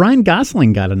 But Ryan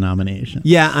Gosling got a nomination.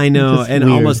 Yeah, I know, and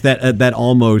weird. almost that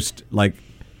almost like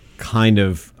kind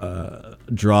of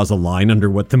draws a line under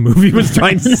what the movie was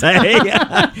trying to say.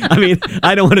 I mean,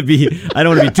 I don't want to be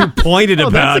too pointed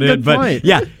about that's a it, good but point.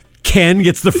 yeah. Ken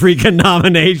gets the freaking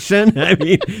nomination. I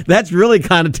mean, that's really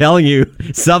kind of telling you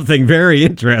something very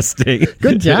interesting.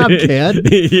 Good job, Ken.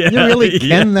 Yeah, you really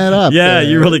kenned that up. Yeah,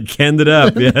 you really kenned it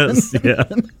up. Yes. Yeah.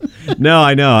 No,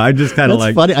 I know. I just kind of That's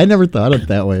like. funny. I never thought of it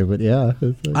that way, but yeah.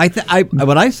 I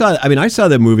saw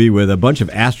the movie with a bunch of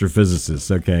astrophysicists.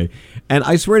 Okay, and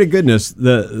I swear to goodness,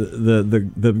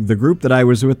 the group that I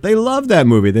was with, they loved that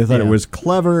movie. They thought it was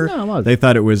clever. No, it was. They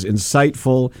thought it was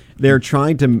insightful. They're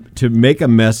trying to make a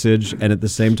message and at the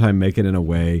same time make it in a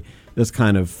way that's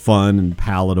kind of fun and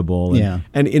palatable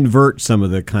and invert some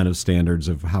of the kind of standards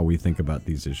of how we think about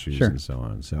these issues and so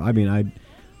on. So I mean, I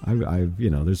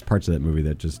there's parts of that movie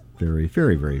that just very,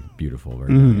 very, very beautiful,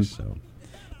 very nice. So,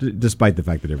 despite the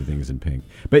fact that everything is in pink,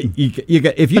 but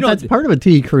that's part of it too.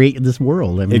 You create this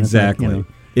world. I mean, exactly. It's like,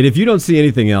 and if you don't see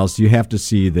anything else, you have to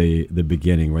see the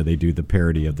beginning where they do the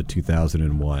parody of the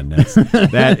 2001.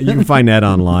 That you can find that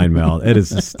online, Mel. It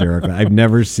is hysterical. I've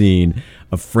never seen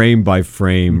a frame by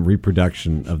frame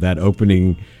reproduction of that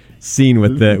opening scene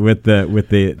with the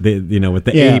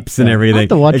apes and everything. I'll have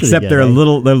to watch it except again, they're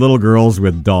little girls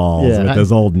with dolls, with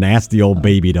those old nasty old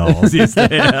baby dolls used to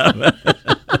have.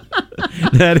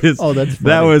 That is. Oh, that's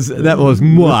funny. that was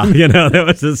moi. That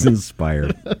was just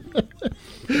inspired.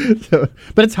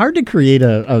 But it's hard to create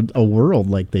a world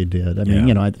like they did. I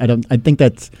mean, I think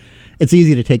it's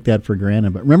easy to take that for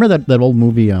granted. But remember that old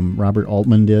movie Robert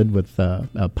Altman did with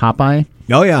Popeye?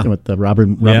 Oh yeah, with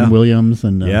Robin Williams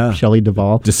and Shelley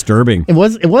Duvall. Disturbing. It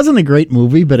wasn't a great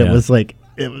movie, but it was like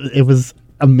it was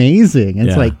amazing.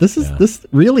 It's like this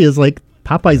really is like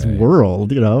Popeye's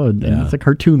world, and it's a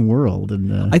cartoon world.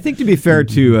 And I think to be fair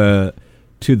to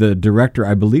the director,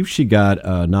 I believe she got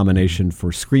a nomination for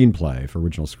screenplay, for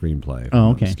original screenplay. If I'm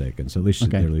not mistaken. So at least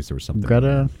there was something.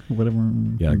 Greta, whatever.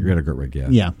 Yeah, Greta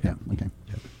Gerwig. Yeah. Okay.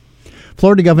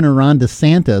 Florida Governor Ron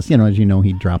DeSantis, as you know,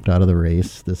 he dropped out of the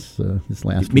race this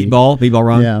last week. Meatball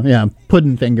Ron. Yeah.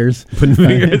 Puddin' fingers.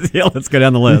 Yeah, let's go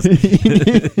down the list.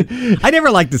 I never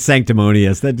liked the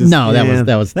sanctimonious.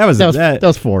 That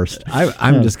was forced.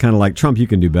 I'm just kind of like Trump. You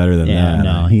can do better than that.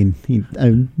 No, he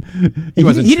didn't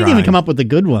even come up with the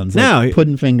good ones. Like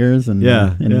Puddin' fingers and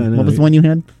what was the one you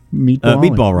had?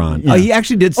 Meatball Ron. Yeah. Oh, he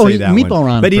actually did say that Meatball one.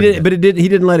 Ron, but he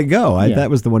didn't let it go. That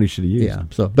was the one he should have used. Yeah.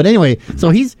 But anyway, so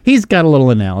he's got a little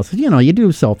analysis. You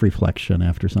do self-reflection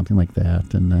after something like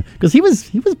that, and because he was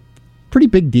pretty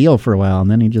big deal for a while,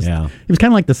 and then he was kind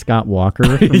of like the Scott Walker.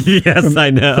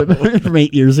 I know. From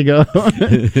 8 years ago.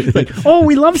 Like, oh,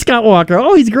 we love Scott Walker.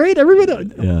 Oh, he's great.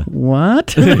 Everybody. Yeah.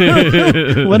 What?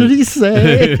 What did he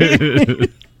say?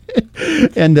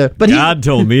 And but God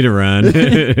told me to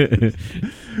run.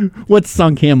 What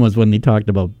sunk him was when he talked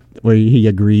about where he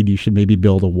agreed you should maybe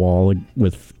build a wall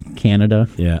with Canada.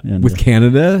 Yeah, and, with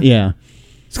Canada. Yeah,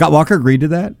 Scott Walker agreed to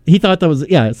that. He thought that was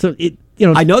So it.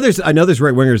 I know there's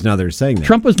right wingers now that are saying that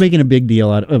Trump was making a big deal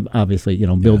out of obviously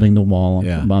building the wall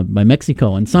by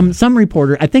Mexico, and some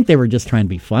reporter, I think they were just trying to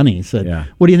be funny, said,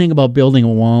 "What do you think about building a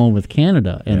wall with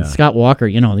Canada?" And Scott Walker,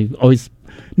 he's always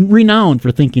renowned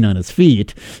for thinking on his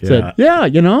feet, said,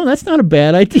 that's not a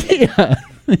bad idea.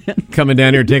 Coming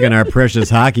down here taking our precious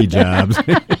hockey jobs.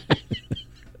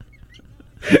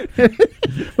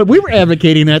 But we were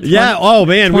advocating that. Oh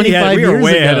man, we were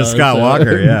way ahead of Scott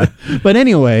Walker. Yeah. But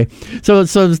anyway, so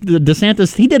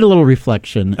DeSantis, he did a little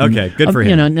reflection. Okay, good for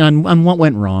him. On what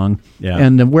went wrong. Yeah.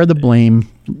 And where the blame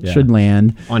should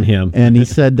land on him. And he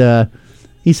said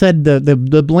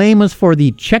the blame was for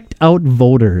the checked out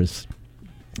voters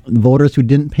who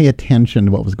didn't pay attention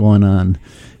to what was going on.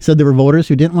 Said there were voters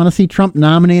who didn't want to see Trump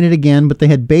nominated again, but they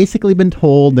had basically been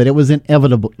told that it was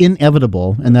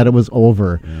inevitable, and that it was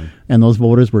over. Yeah. And those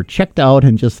voters were checked out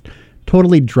and just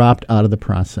totally dropped out of the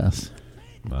process.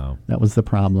 Wow. That was the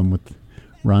problem with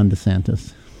Ron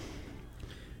DeSantis.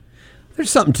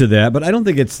 There's something to that, but I don't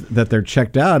think it's that they're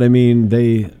checked out. I mean,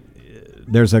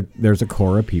 there's a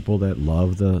core of people that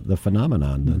love the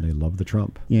phenomenon. Mm-hmm. They love the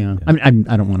Trump. Yeah. I mean,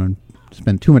 I don't want to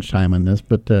spend too much time on this,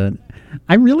 but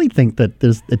I really think that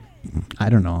I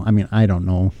don't know. I mean, I don't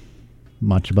know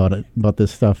much about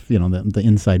this stuff, the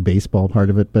inside baseball part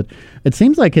of it, but it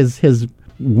seems like his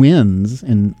wins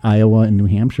in Iowa and New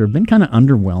Hampshire have been kind of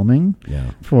underwhelming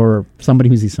for somebody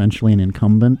who's essentially an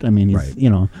incumbent. I mean, he's,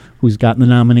 who's gotten the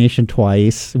nomination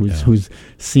twice, who's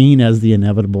seen as the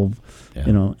inevitable,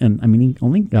 and I mean, he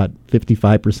only got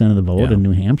 55% of the vote in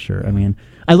New Hampshire. I mean,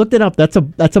 I looked it up. That's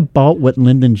about what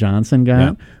Lyndon Johnson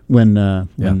got when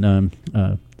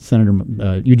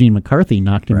Senator Eugene McCarthy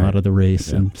knocked him out of the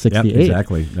race in '68. Yep,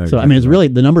 exactly. No, so I mean, it's really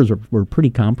the numbers were pretty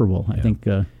comparable. I think.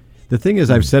 The thing is,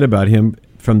 I've said about him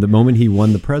from the moment he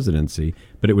won the presidency,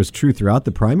 but it was true throughout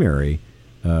the primary.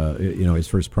 His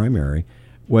first primary.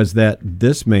 was that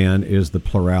this man is the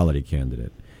plurality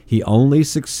candidate. He only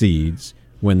succeeds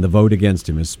when the vote against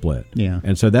him is split. Yeah.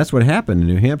 And so that's what happened in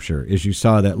New Hampshire, is you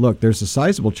saw that, look, there's a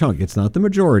sizable chunk. It's not the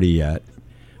majority yet,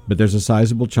 but there's a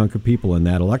sizable chunk of people in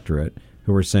that electorate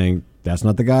who are saying, that's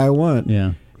not the guy I want.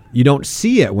 Yeah. You don't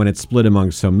see it when it's split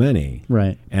among so many.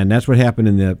 Right. And that's what happened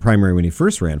in the primary when he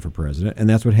first ran for president, and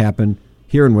that's what happened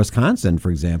here in Wisconsin,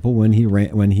 for example, when he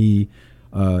ran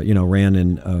ran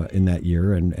in that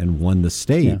year and won the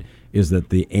state. Yeah. Is that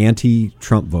the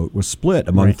anti-Trump vote was split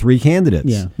among three candidates?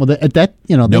 Yeah. Well,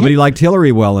 Nobody liked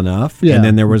Hillary well enough, Yeah. and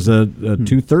then there was a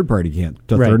two third party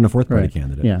third and a fourth party right.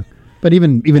 candidate. Yeah. But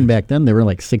even back then, there were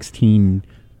like 16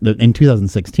 in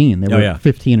 2016. There were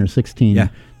 15 or 16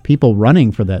 people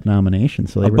running for that nomination.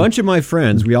 So a bunch of my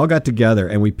friends, we all got together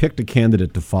and we picked a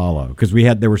candidate to follow because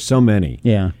there were so many.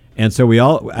 Yeah. And so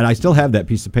and I still have that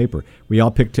piece of paper. We all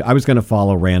picked, I was going to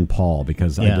follow Rand Paul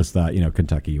because I just thought,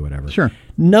 Kentucky, whatever. Sure.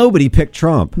 Nobody picked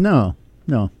Trump. No.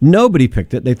 Nobody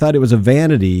picked it. They thought it was a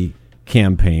vanity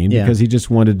campaign because he just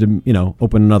wanted to,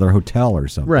 open another hotel or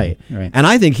something. Right. And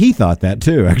I think he thought that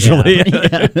too, actually.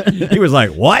 Yeah. He was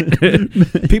like, what?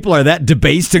 People are that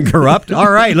debased and corrupt?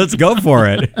 All right, let's go for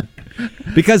it.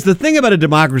 Because the thing about a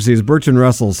democracy, as Bertrand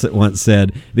Russell once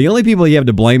said, the only people you have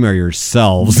to blame are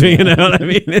yourselves. You know what I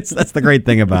mean? That's the great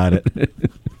thing about it.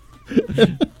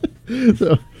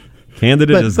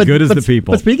 Candidate as good as the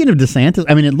people. But speaking of DeSantis,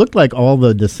 I mean, it looked like all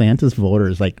the DeSantis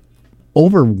voters, like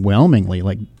overwhelmingly,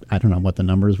 like I don't know what the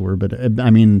numbers were, but I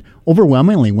mean,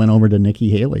 overwhelmingly went over to Nikki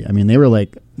Haley. I mean, they were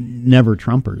like never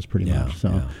Trumpers pretty much.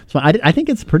 So I think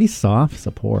it's pretty soft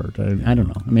support. I don't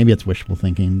know. Maybe it's wishful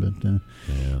thinking, but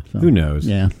so, who knows?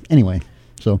 Yeah. Anyway,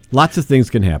 so lots of things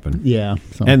can happen. Yeah.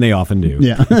 So. And they often do.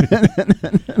 Yeah.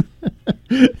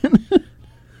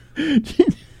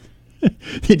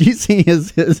 Did you see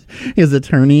his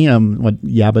attorney? What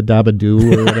Yabba Dabba Do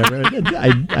or whatever?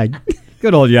 I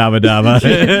Good old Yabba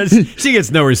Dabba. She gets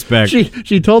no respect.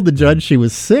 She told the judge she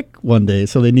was sick one day,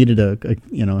 so they needed a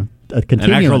continuance.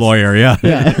 An actual lawyer, yeah.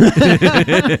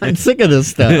 I'm sick of this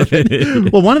stuff.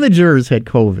 Well, one of the jurors had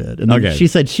COVID, and she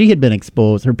said she had been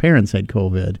exposed. Her parents had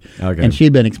COVID, and she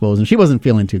had been exposed, and she wasn't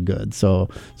feeling too good. So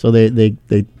they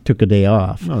took a day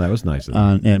off. Oh, that was nice of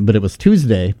them. But it was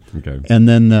Tuesday. Okay. And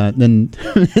then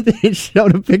they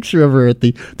showed a picture of her at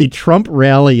the Trump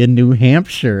rally in New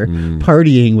Hampshire,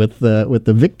 partying with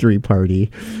the victory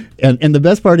party, and the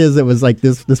best part is it was like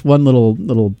this one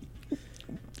little.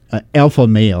 Alpha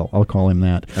male, I'll call him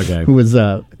that, who was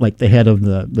like the head of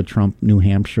the Trump New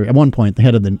Hampshire, at one point, the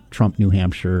head of the Trump New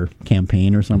Hampshire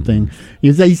campaign or something.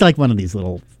 He's like one of these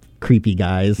little creepy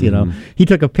guys, He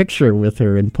took a picture with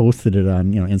her and posted it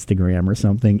on, Instagram or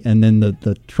something. And then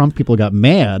the Trump people got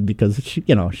mad because she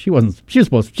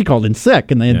called in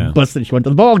sick and they had busted. She went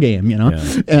to the ball game,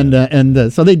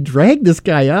 and so they dragged this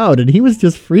guy out and he was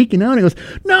just freaking out. He goes,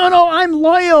 no, I'm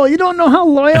loyal. You don't know how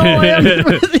loyal I am.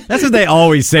 That's what they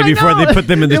always say before they put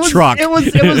them in the truck. It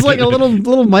was like a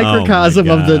little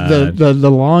microcosm of the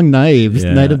long knives,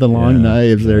 night of the long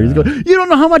knives. There, he's going, you don't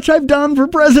know how much I've done for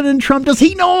President Trump. Does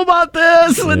he know about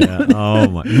this? Oh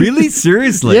my! Really?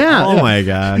 Seriously? Yeah. Oh my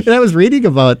gosh! And I was reading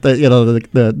about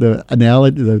the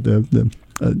analogy, the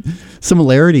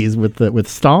similarities with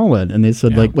Stalin, and they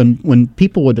said like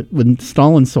when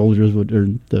Stalin soldiers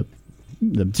the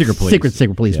secret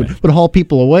police would haul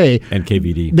people away, and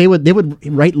KVD, they would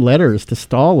write letters to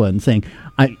Stalin saying,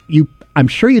 I'm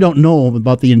sure you don't know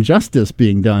about the injustice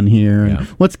being done here and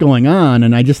what's going on,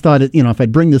 and I just thought if I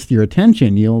bring this to your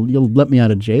attention, you'll let me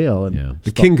out of jail. And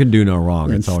the king can do no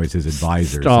wrong. It's always his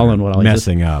advisors Stalin would always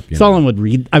messing up. Stalin would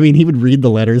read. I mean, he would read the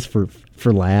letters for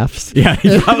laughs. Yeah,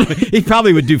 he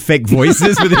probably would do fake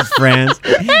voices with his friends.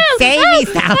 Save me,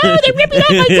 Stalin! Oh, they're ripping out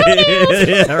my toenails!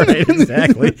 Yeah, right,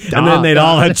 exactly. And then they'd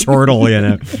all have chortle,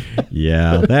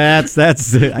 Yeah, that's.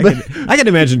 I can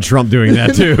imagine Trump doing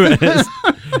that too.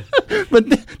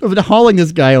 But hauling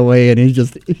this guy away and he's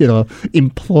just,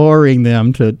 imploring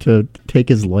them to take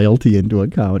his loyalty into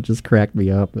account just cracked me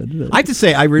up. I have to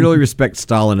say, I really respect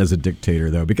Stalin as a dictator,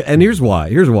 though, and here's why.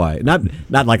 Not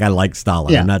like I like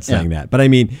Stalin. I'm not saying that, but I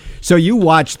mean, so you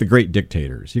watch the great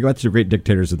dictators. You watch the great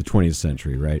dictators of the 20th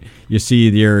century, right? You see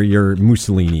your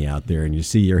Mussolini out there, and you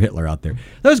see your Hitler out there.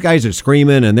 Those guys are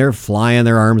screaming and they're flying.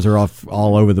 Their arms are off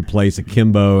all over the place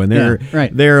akimbo, and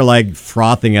they're like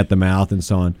frothing at the mouth and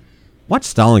so on. Watch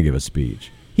Stalin give a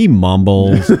speech. He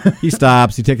mumbles. He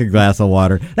stops. He takes a glass of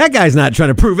water. That guy's not trying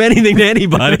to prove anything to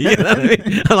anybody. You know what I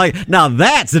mean? I'm like, now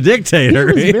that's a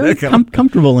dictator. He was very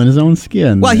comfortable in his own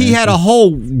skin. Well, he had a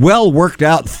whole well worked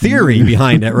out theory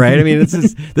behind it, right? I mean,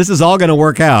 this is all going to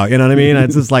work out. You know what I mean?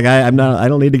 It's just like I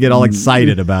don't need to get all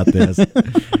excited about this.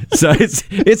 So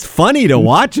it's funny to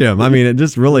watch him. I mean, it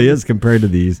just really is compared to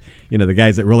these, the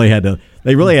guys that really had a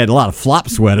lot of flop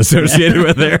sweat associated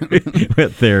with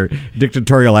their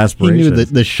dictatorial He aspirations. knew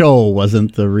that the show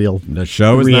wasn't the real. The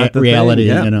show is not the reality.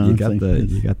 thing. Yeah,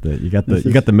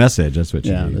 You got the message. That's what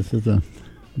you need. This is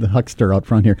the huckster out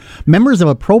front here. Members of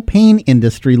a propane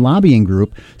industry lobbying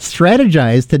group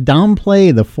strategized to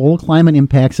downplay the full climate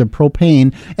impacts of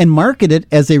propane and market it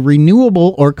as a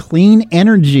renewable or clean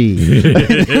energy.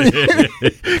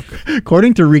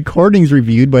 According to recordings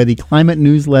reviewed by the climate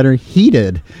newsletter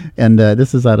Heated, and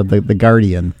this is out of the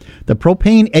Guardian, the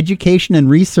Propane Education and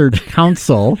Research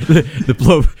Council.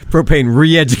 the Propane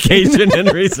Re-Education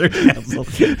and Research Council.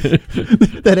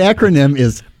 That acronym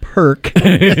is PERC.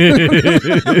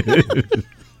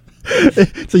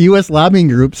 It's a U.S. lobbying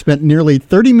group spent nearly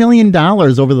 $30 million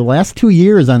over the last 2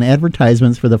 years on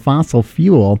advertisements for the fossil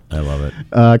fuel. I love it.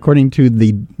 According to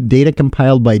the data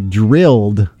compiled by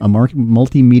Drilled, a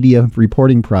multimedia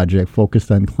reporting project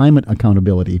focused on climate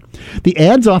accountability. The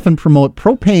ads often promote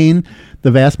propane,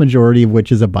 the vast majority of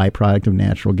which is a byproduct of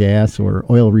natural gas or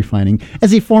oil refining,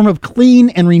 as a form of clean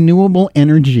and renewable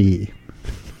energy.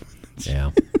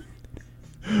 Yeah.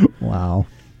 Wow.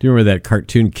 Do you remember that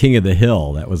cartoon King of the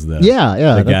Hill? That was the the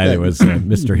guy that was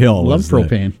Mr. Hill. Love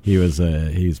propane. He's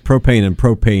propane and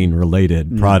propane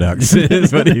related products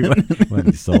is what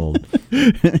he sold.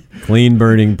 Clean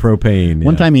burning propane.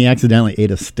 One time he accidentally ate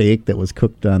a steak that was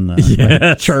cooked on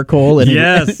Yes. charcoal, and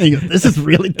Yes. he goes, "This is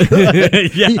really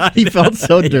good." Yeah. he felt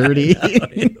so dirty.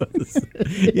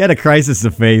 He had a crisis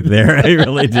of faith there. He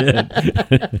really did.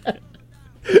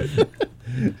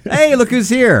 Hey, look who's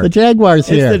here. The Jaguar's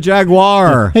here. It's the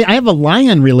Jaguar. Hey, I have a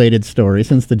lion-related story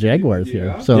since the Jaguar's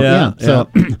here. So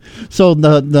so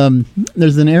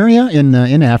there's an area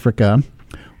in Africa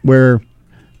where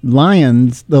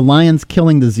the lions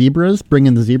killing the zebras,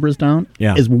 bringing the zebras down,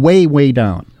 is way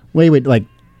down, way like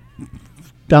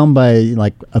down by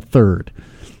like a third,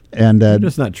 and they're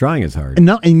just not trying as hard.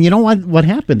 And you know what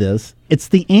happened is it's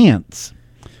the ants.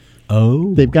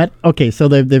 Oh, they've got so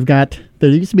they've got. There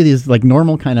used to be these like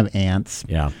normal kind of ants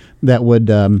that would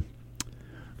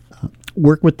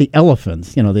work with the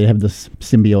elephants. They have this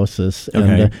symbiosis,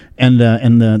 and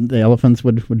the elephants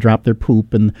would drop their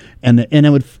poop, and the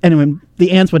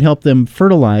ants would help them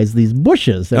fertilize these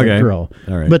bushes that would grow.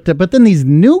 All right. But then these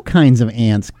new kinds of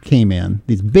ants came in.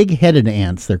 These big-headed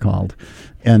ants, they're called.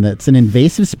 And it's an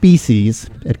invasive species.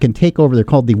 It can take over. They're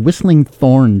called the whistling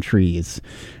thorn trees,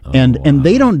 and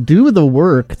they don't do the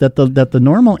work that the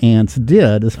normal ants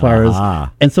did as far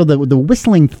as. And so the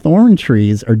whistling thorn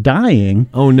trees are dying.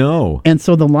 Oh no! And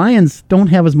so the lions don't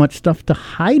have as much stuff to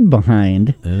hide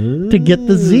behind to get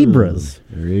the zebras.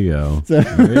 There you go.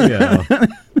 There you go.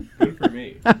 Good for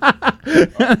me.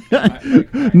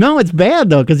 No, it's bad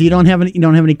though because you don't have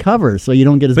any cover, so you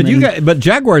don't get as many. But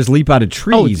jaguars leap out of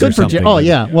trees or something.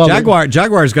 Well,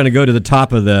 Jaguar's going to go to the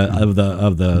top of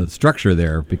the structure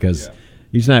there because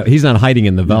he's not hiding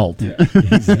in the veldt.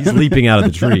 He's leaping out of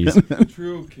the trees. The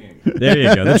true king. There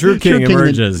you go. The true king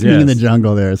emerges. In the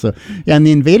jungle there. So in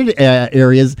the invaded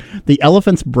areas, the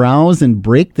elephants browse and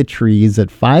break the trees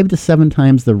at 5 to 7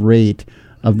 times the rate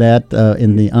of that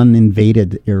in the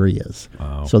uninvaded areas.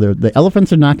 Wow. So the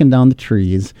elephants are knocking down the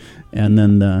trees, and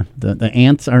then the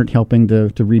ants aren't helping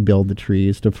to rebuild the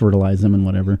trees, to fertilize them and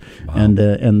whatever. Wow. And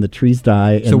the trees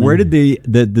die. So where did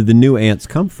the new ants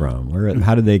come from?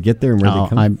 How did they get there and where they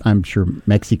come from? I'm sure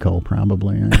Mexico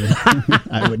probably.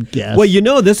 I would guess.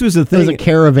 Well, this was the thing. It was a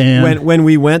caravan.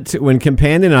 When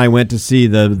Companion and I went to see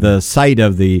the site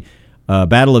of the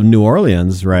Battle of New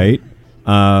Orleans, right?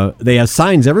 They have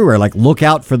signs everywhere, like "Look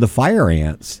out for the fire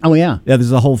ants." Oh yeah,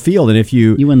 there's a whole field, and if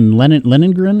you in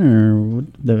Leningren or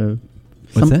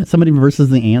what's that? Somebody versus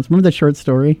the ants. Remember that short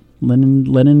story,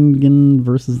 Leningren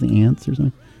versus the ants or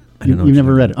something? I don't know. You've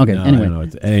never read it. Okay, no, anyway,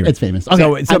 it's famous.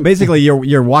 Okay, so basically,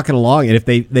 you're walking along, and if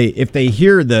they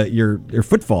hear your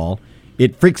footfall,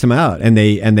 it freaks them out, and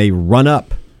they run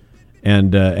up.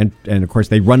 And of course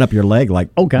they run up your leg like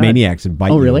maniacs and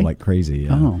bite you like crazy.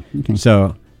 Yeah. Oh, okay.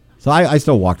 So I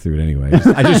still walk through it anyway.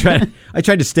 I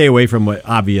tried to stay away from what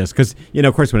obvious because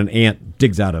of course when an ant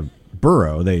digs out a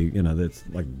burrow, it's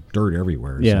like dirt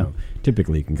everywhere. Yeah. So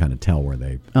typically you can kind of tell where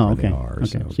they are. Okay.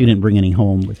 So you didn't bring any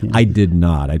home with you. I did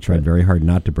not. I tried very hard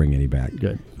not to bring any back.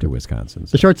 Good. To Wisconsin.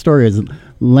 So. The short story is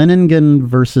Leningren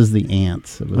versus the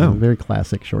ants. It was a very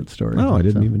classic short story. Oh, I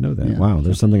didn't even know that. Yeah. Wow,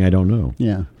 there's something I don't know.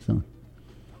 Yeah. So.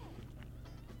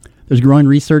 There's growing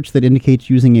research that indicates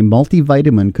using a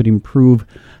multivitamin could improve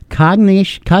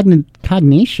cognition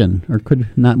cognition, or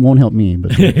won't help me,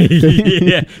 but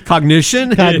Yeah.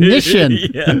 Cognition? cognition.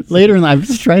 Yes. Later in life, I'm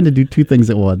just trying to do two things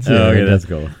at once. Oh, okay, And, that's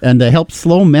cool. And help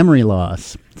slow memory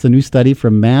loss. It's a new study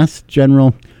from Mass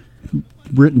General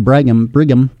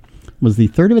Brigham. Was the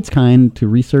third of its kind to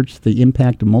research the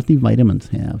impact multivitamins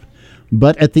have.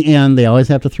 But at the end, they always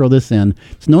have to throw this in.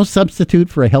 It's no substitute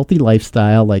for a healthy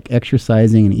lifestyle like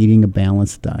exercising and eating a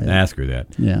balanced diet. Ask her that.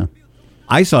 Yeah.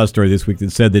 I saw a story this week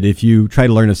that said that if you try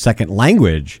to learn a second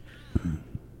language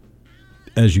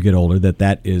as you get older,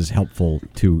 that is helpful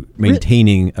to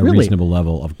maintaining a Really? reasonable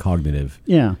level of cognitive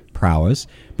Yeah. prowess.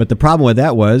 But the problem with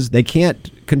that was they can't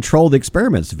control the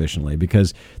experiment sufficiently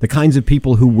because the kinds of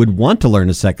people who would want to learn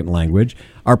a second language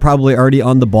are probably already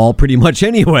on the ball pretty much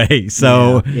anyway.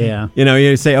 So, Yeah.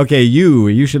 you say, okay,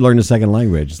 you should learn a second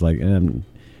language. It's like,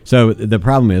 so the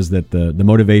problem is that the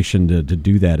motivation to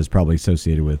do that is probably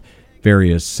associated with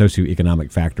various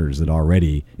socioeconomic factors that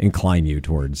already incline you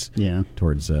towards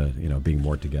being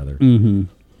more together. Mm-hmm.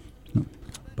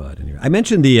 But anyway, I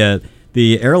mentioned the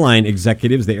airline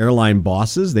executives, the airline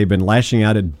bosses. They've been lashing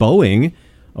out at Boeing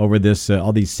over this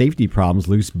all these safety problems,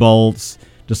 loose bolts,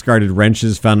 discarded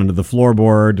wrenches found under the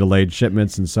floorboard, delayed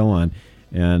shipments, and so on.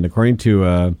 And according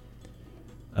to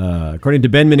Ben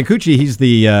Minicucci, he's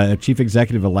the chief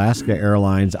executive of Alaska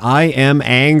Airlines. I am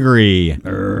angry.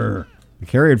 The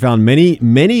carrier had found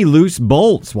many loose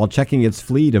bolts while checking its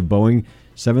fleet of Boeing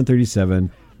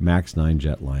 737 MAX 9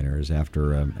 jetliners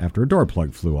after a door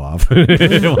plug flew off one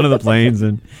of the planes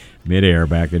in midair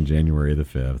back in January the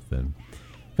 5th. And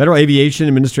Federal Aviation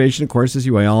Administration, of course, as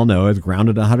you all know, has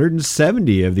grounded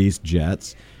 170 of these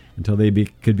jets until they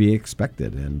could be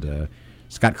expected. And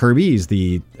Scott Kirby, is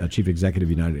the chief executive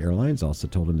of United Airlines, also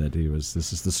told him that this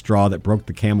is the straw that broke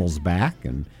the camel's back,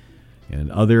 and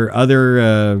other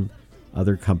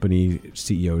company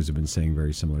CEOs have been saying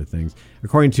very similar things.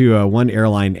 According to one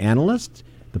airline analyst,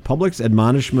 the public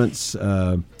admonishments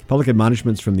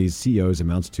from these CEOs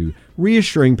amounts to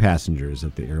reassuring passengers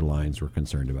that the airlines were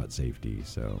concerned about safety.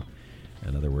 So,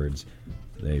 in other words,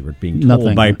 they were being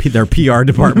told by their PR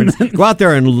departments, go out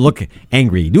there and look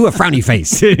angry. Do a frowny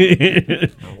face.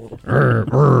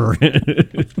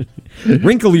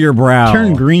 Wrinkle your brow.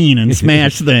 Turn green and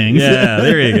smash things. Yeah,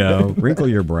 there you go. Wrinkle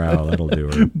your brow. That'll do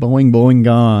it. Boing,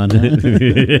 gone.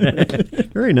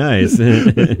 Very nice.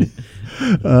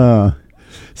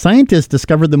 Scientists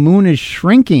discovered the moon is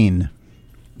shrinking.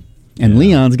 And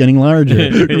Leon's getting larger.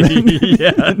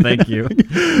 Yeah, thank you.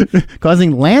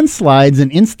 Causing landslides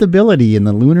and instability in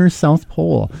the lunar South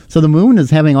Pole. So the moon is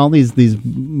having all these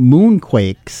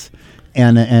moonquakes,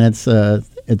 and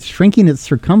it's shrinking its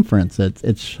circumference.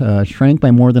 It's shrank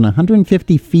by more than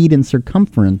 150 feet in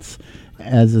circumference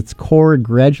as its core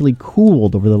gradually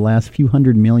cooled over the last few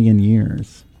 100 million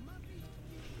years.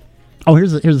 Oh,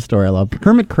 here's a story I love.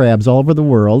 Hermit crabs all over the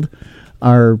world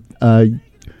are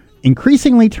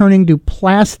increasingly turning to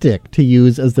plastic to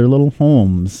use as their little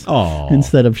homes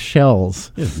instead of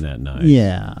shells. Isn't that nice?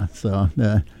 Yeah. So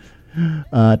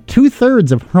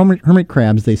 2/3 of hermit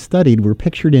crabs they studied were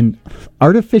pictured in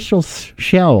artificial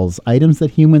shells, items that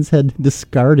humans had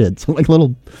discarded. So like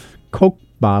little Coke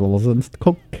bottles and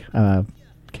Coke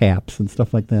caps and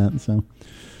stuff like that. So,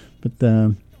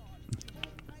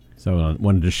 So I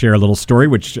wanted to share a little story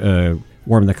which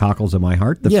warmed the cockles of my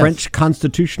heart. The French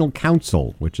Constitutional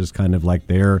Council, which is kind of like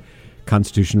their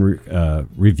constitution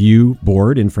review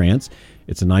board in France.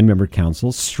 It's a 9-member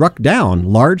council, struck down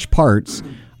large parts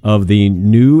of the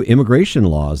new immigration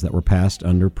laws that were passed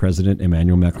under President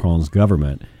Emmanuel Macron's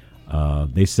government.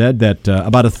 They said that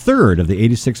about 1/3 of the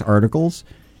 86 articles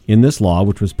in this law,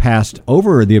 which was passed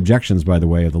over the objections, by the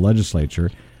way, of the legislature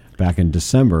back in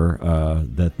December,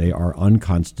 that they are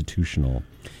unconstitutional.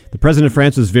 The president of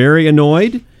France was very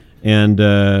annoyed and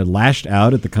lashed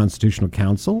out at the Constitutional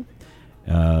Council.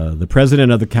 The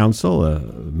president of the council, a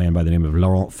man by the name of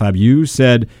Laurent Fabius,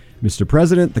 said, "Mr.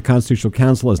 President, the Constitutional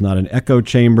Council is not an echo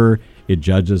chamber. It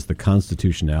judges the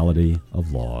constitutionality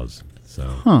of laws."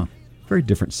 So, very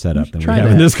different setup than we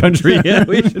have in this country. Yeah,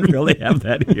 we should really have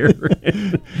that here.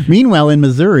 Meanwhile, in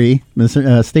Missouri,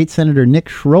 State Senator Nick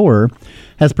Schroer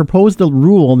has proposed a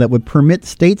rule that would permit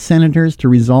state senators to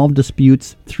resolve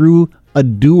disputes through a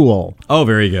duel. Oh,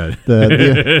 very good. Oh,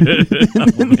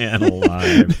 man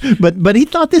alive. But he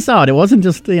thought this out. It wasn't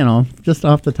just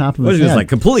off the top of his head. It was just like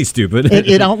completely stupid.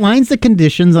 It outlines the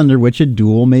conditions under which a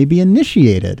duel may be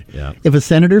initiated. Yeah. If a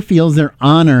senator feels their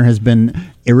honor has been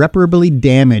irreparably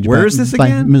damaged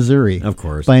by Missouri, of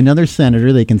course, by another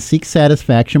senator, they can seek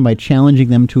satisfaction by challenging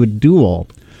them to a duel.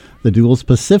 The dual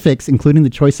specifics, including the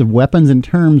choice of weapons and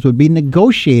terms, would be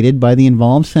negotiated by the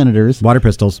involved senators Water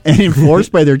pistols. and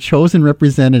enforced by their chosen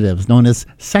representatives, known as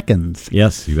seconds.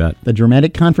 Yes, you bet. The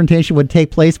dramatic confrontation would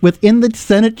take place within the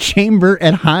Senate chamber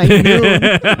at high noon.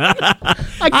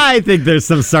 I think there's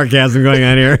some sarcasm going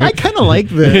on here. I kind of like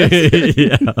this.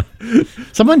 Yeah.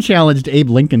 Someone challenged Abe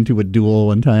Lincoln to a duel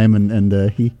one time,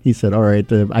 and he said, "All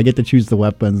right, I get to choose the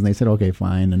weapons." And they said, "Okay,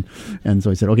 fine." And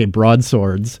so he said, "Okay,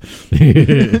 broadswords."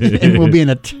 And we'll be in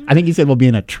I think he said we'll be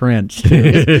in a trench.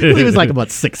 He was like about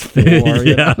 6'4".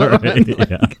 Yeah, right,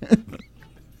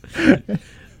 yeah.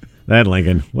 That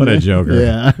Lincoln, what a joker.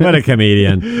 Yeah. What a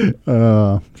comedian.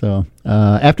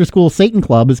 After School Satan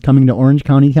Club is coming to Orange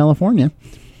County, California.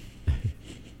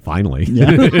 Finally.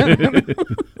 Yeah.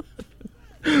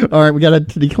 All right, we got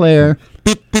to declare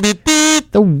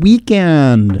the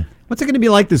weekend. What's it going to be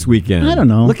like this weekend? I don't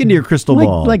know. Look into your crystal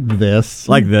ball. Like this.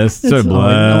 Like this. It's So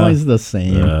always the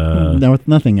same. No,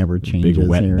 nothing ever changes. big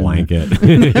wet here. blanket.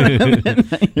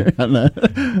 on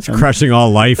the, It's crushing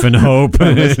all life and hope.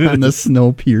 on the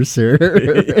snow piercer.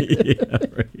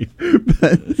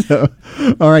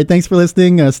 All right, thanks for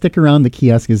listening. Stick around. The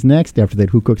kiosk is next. After that,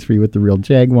 Who Cooks For You with the Real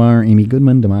Jaguar, Amy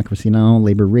Goodman, Democracy Now!,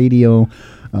 Labor Radio,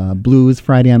 Blues,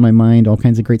 Friday on My Mind, all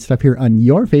kinds of great stuff here on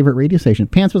your favorite radio station.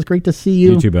 Pants, was great to see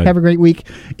you. You too, bud. Have a great week.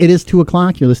 It is 2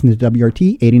 o'clock. You're listening to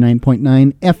WRT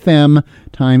 89.9 FM.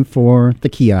 Time for the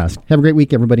kiosk. Have a great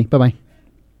week, everybody. Bye-bye.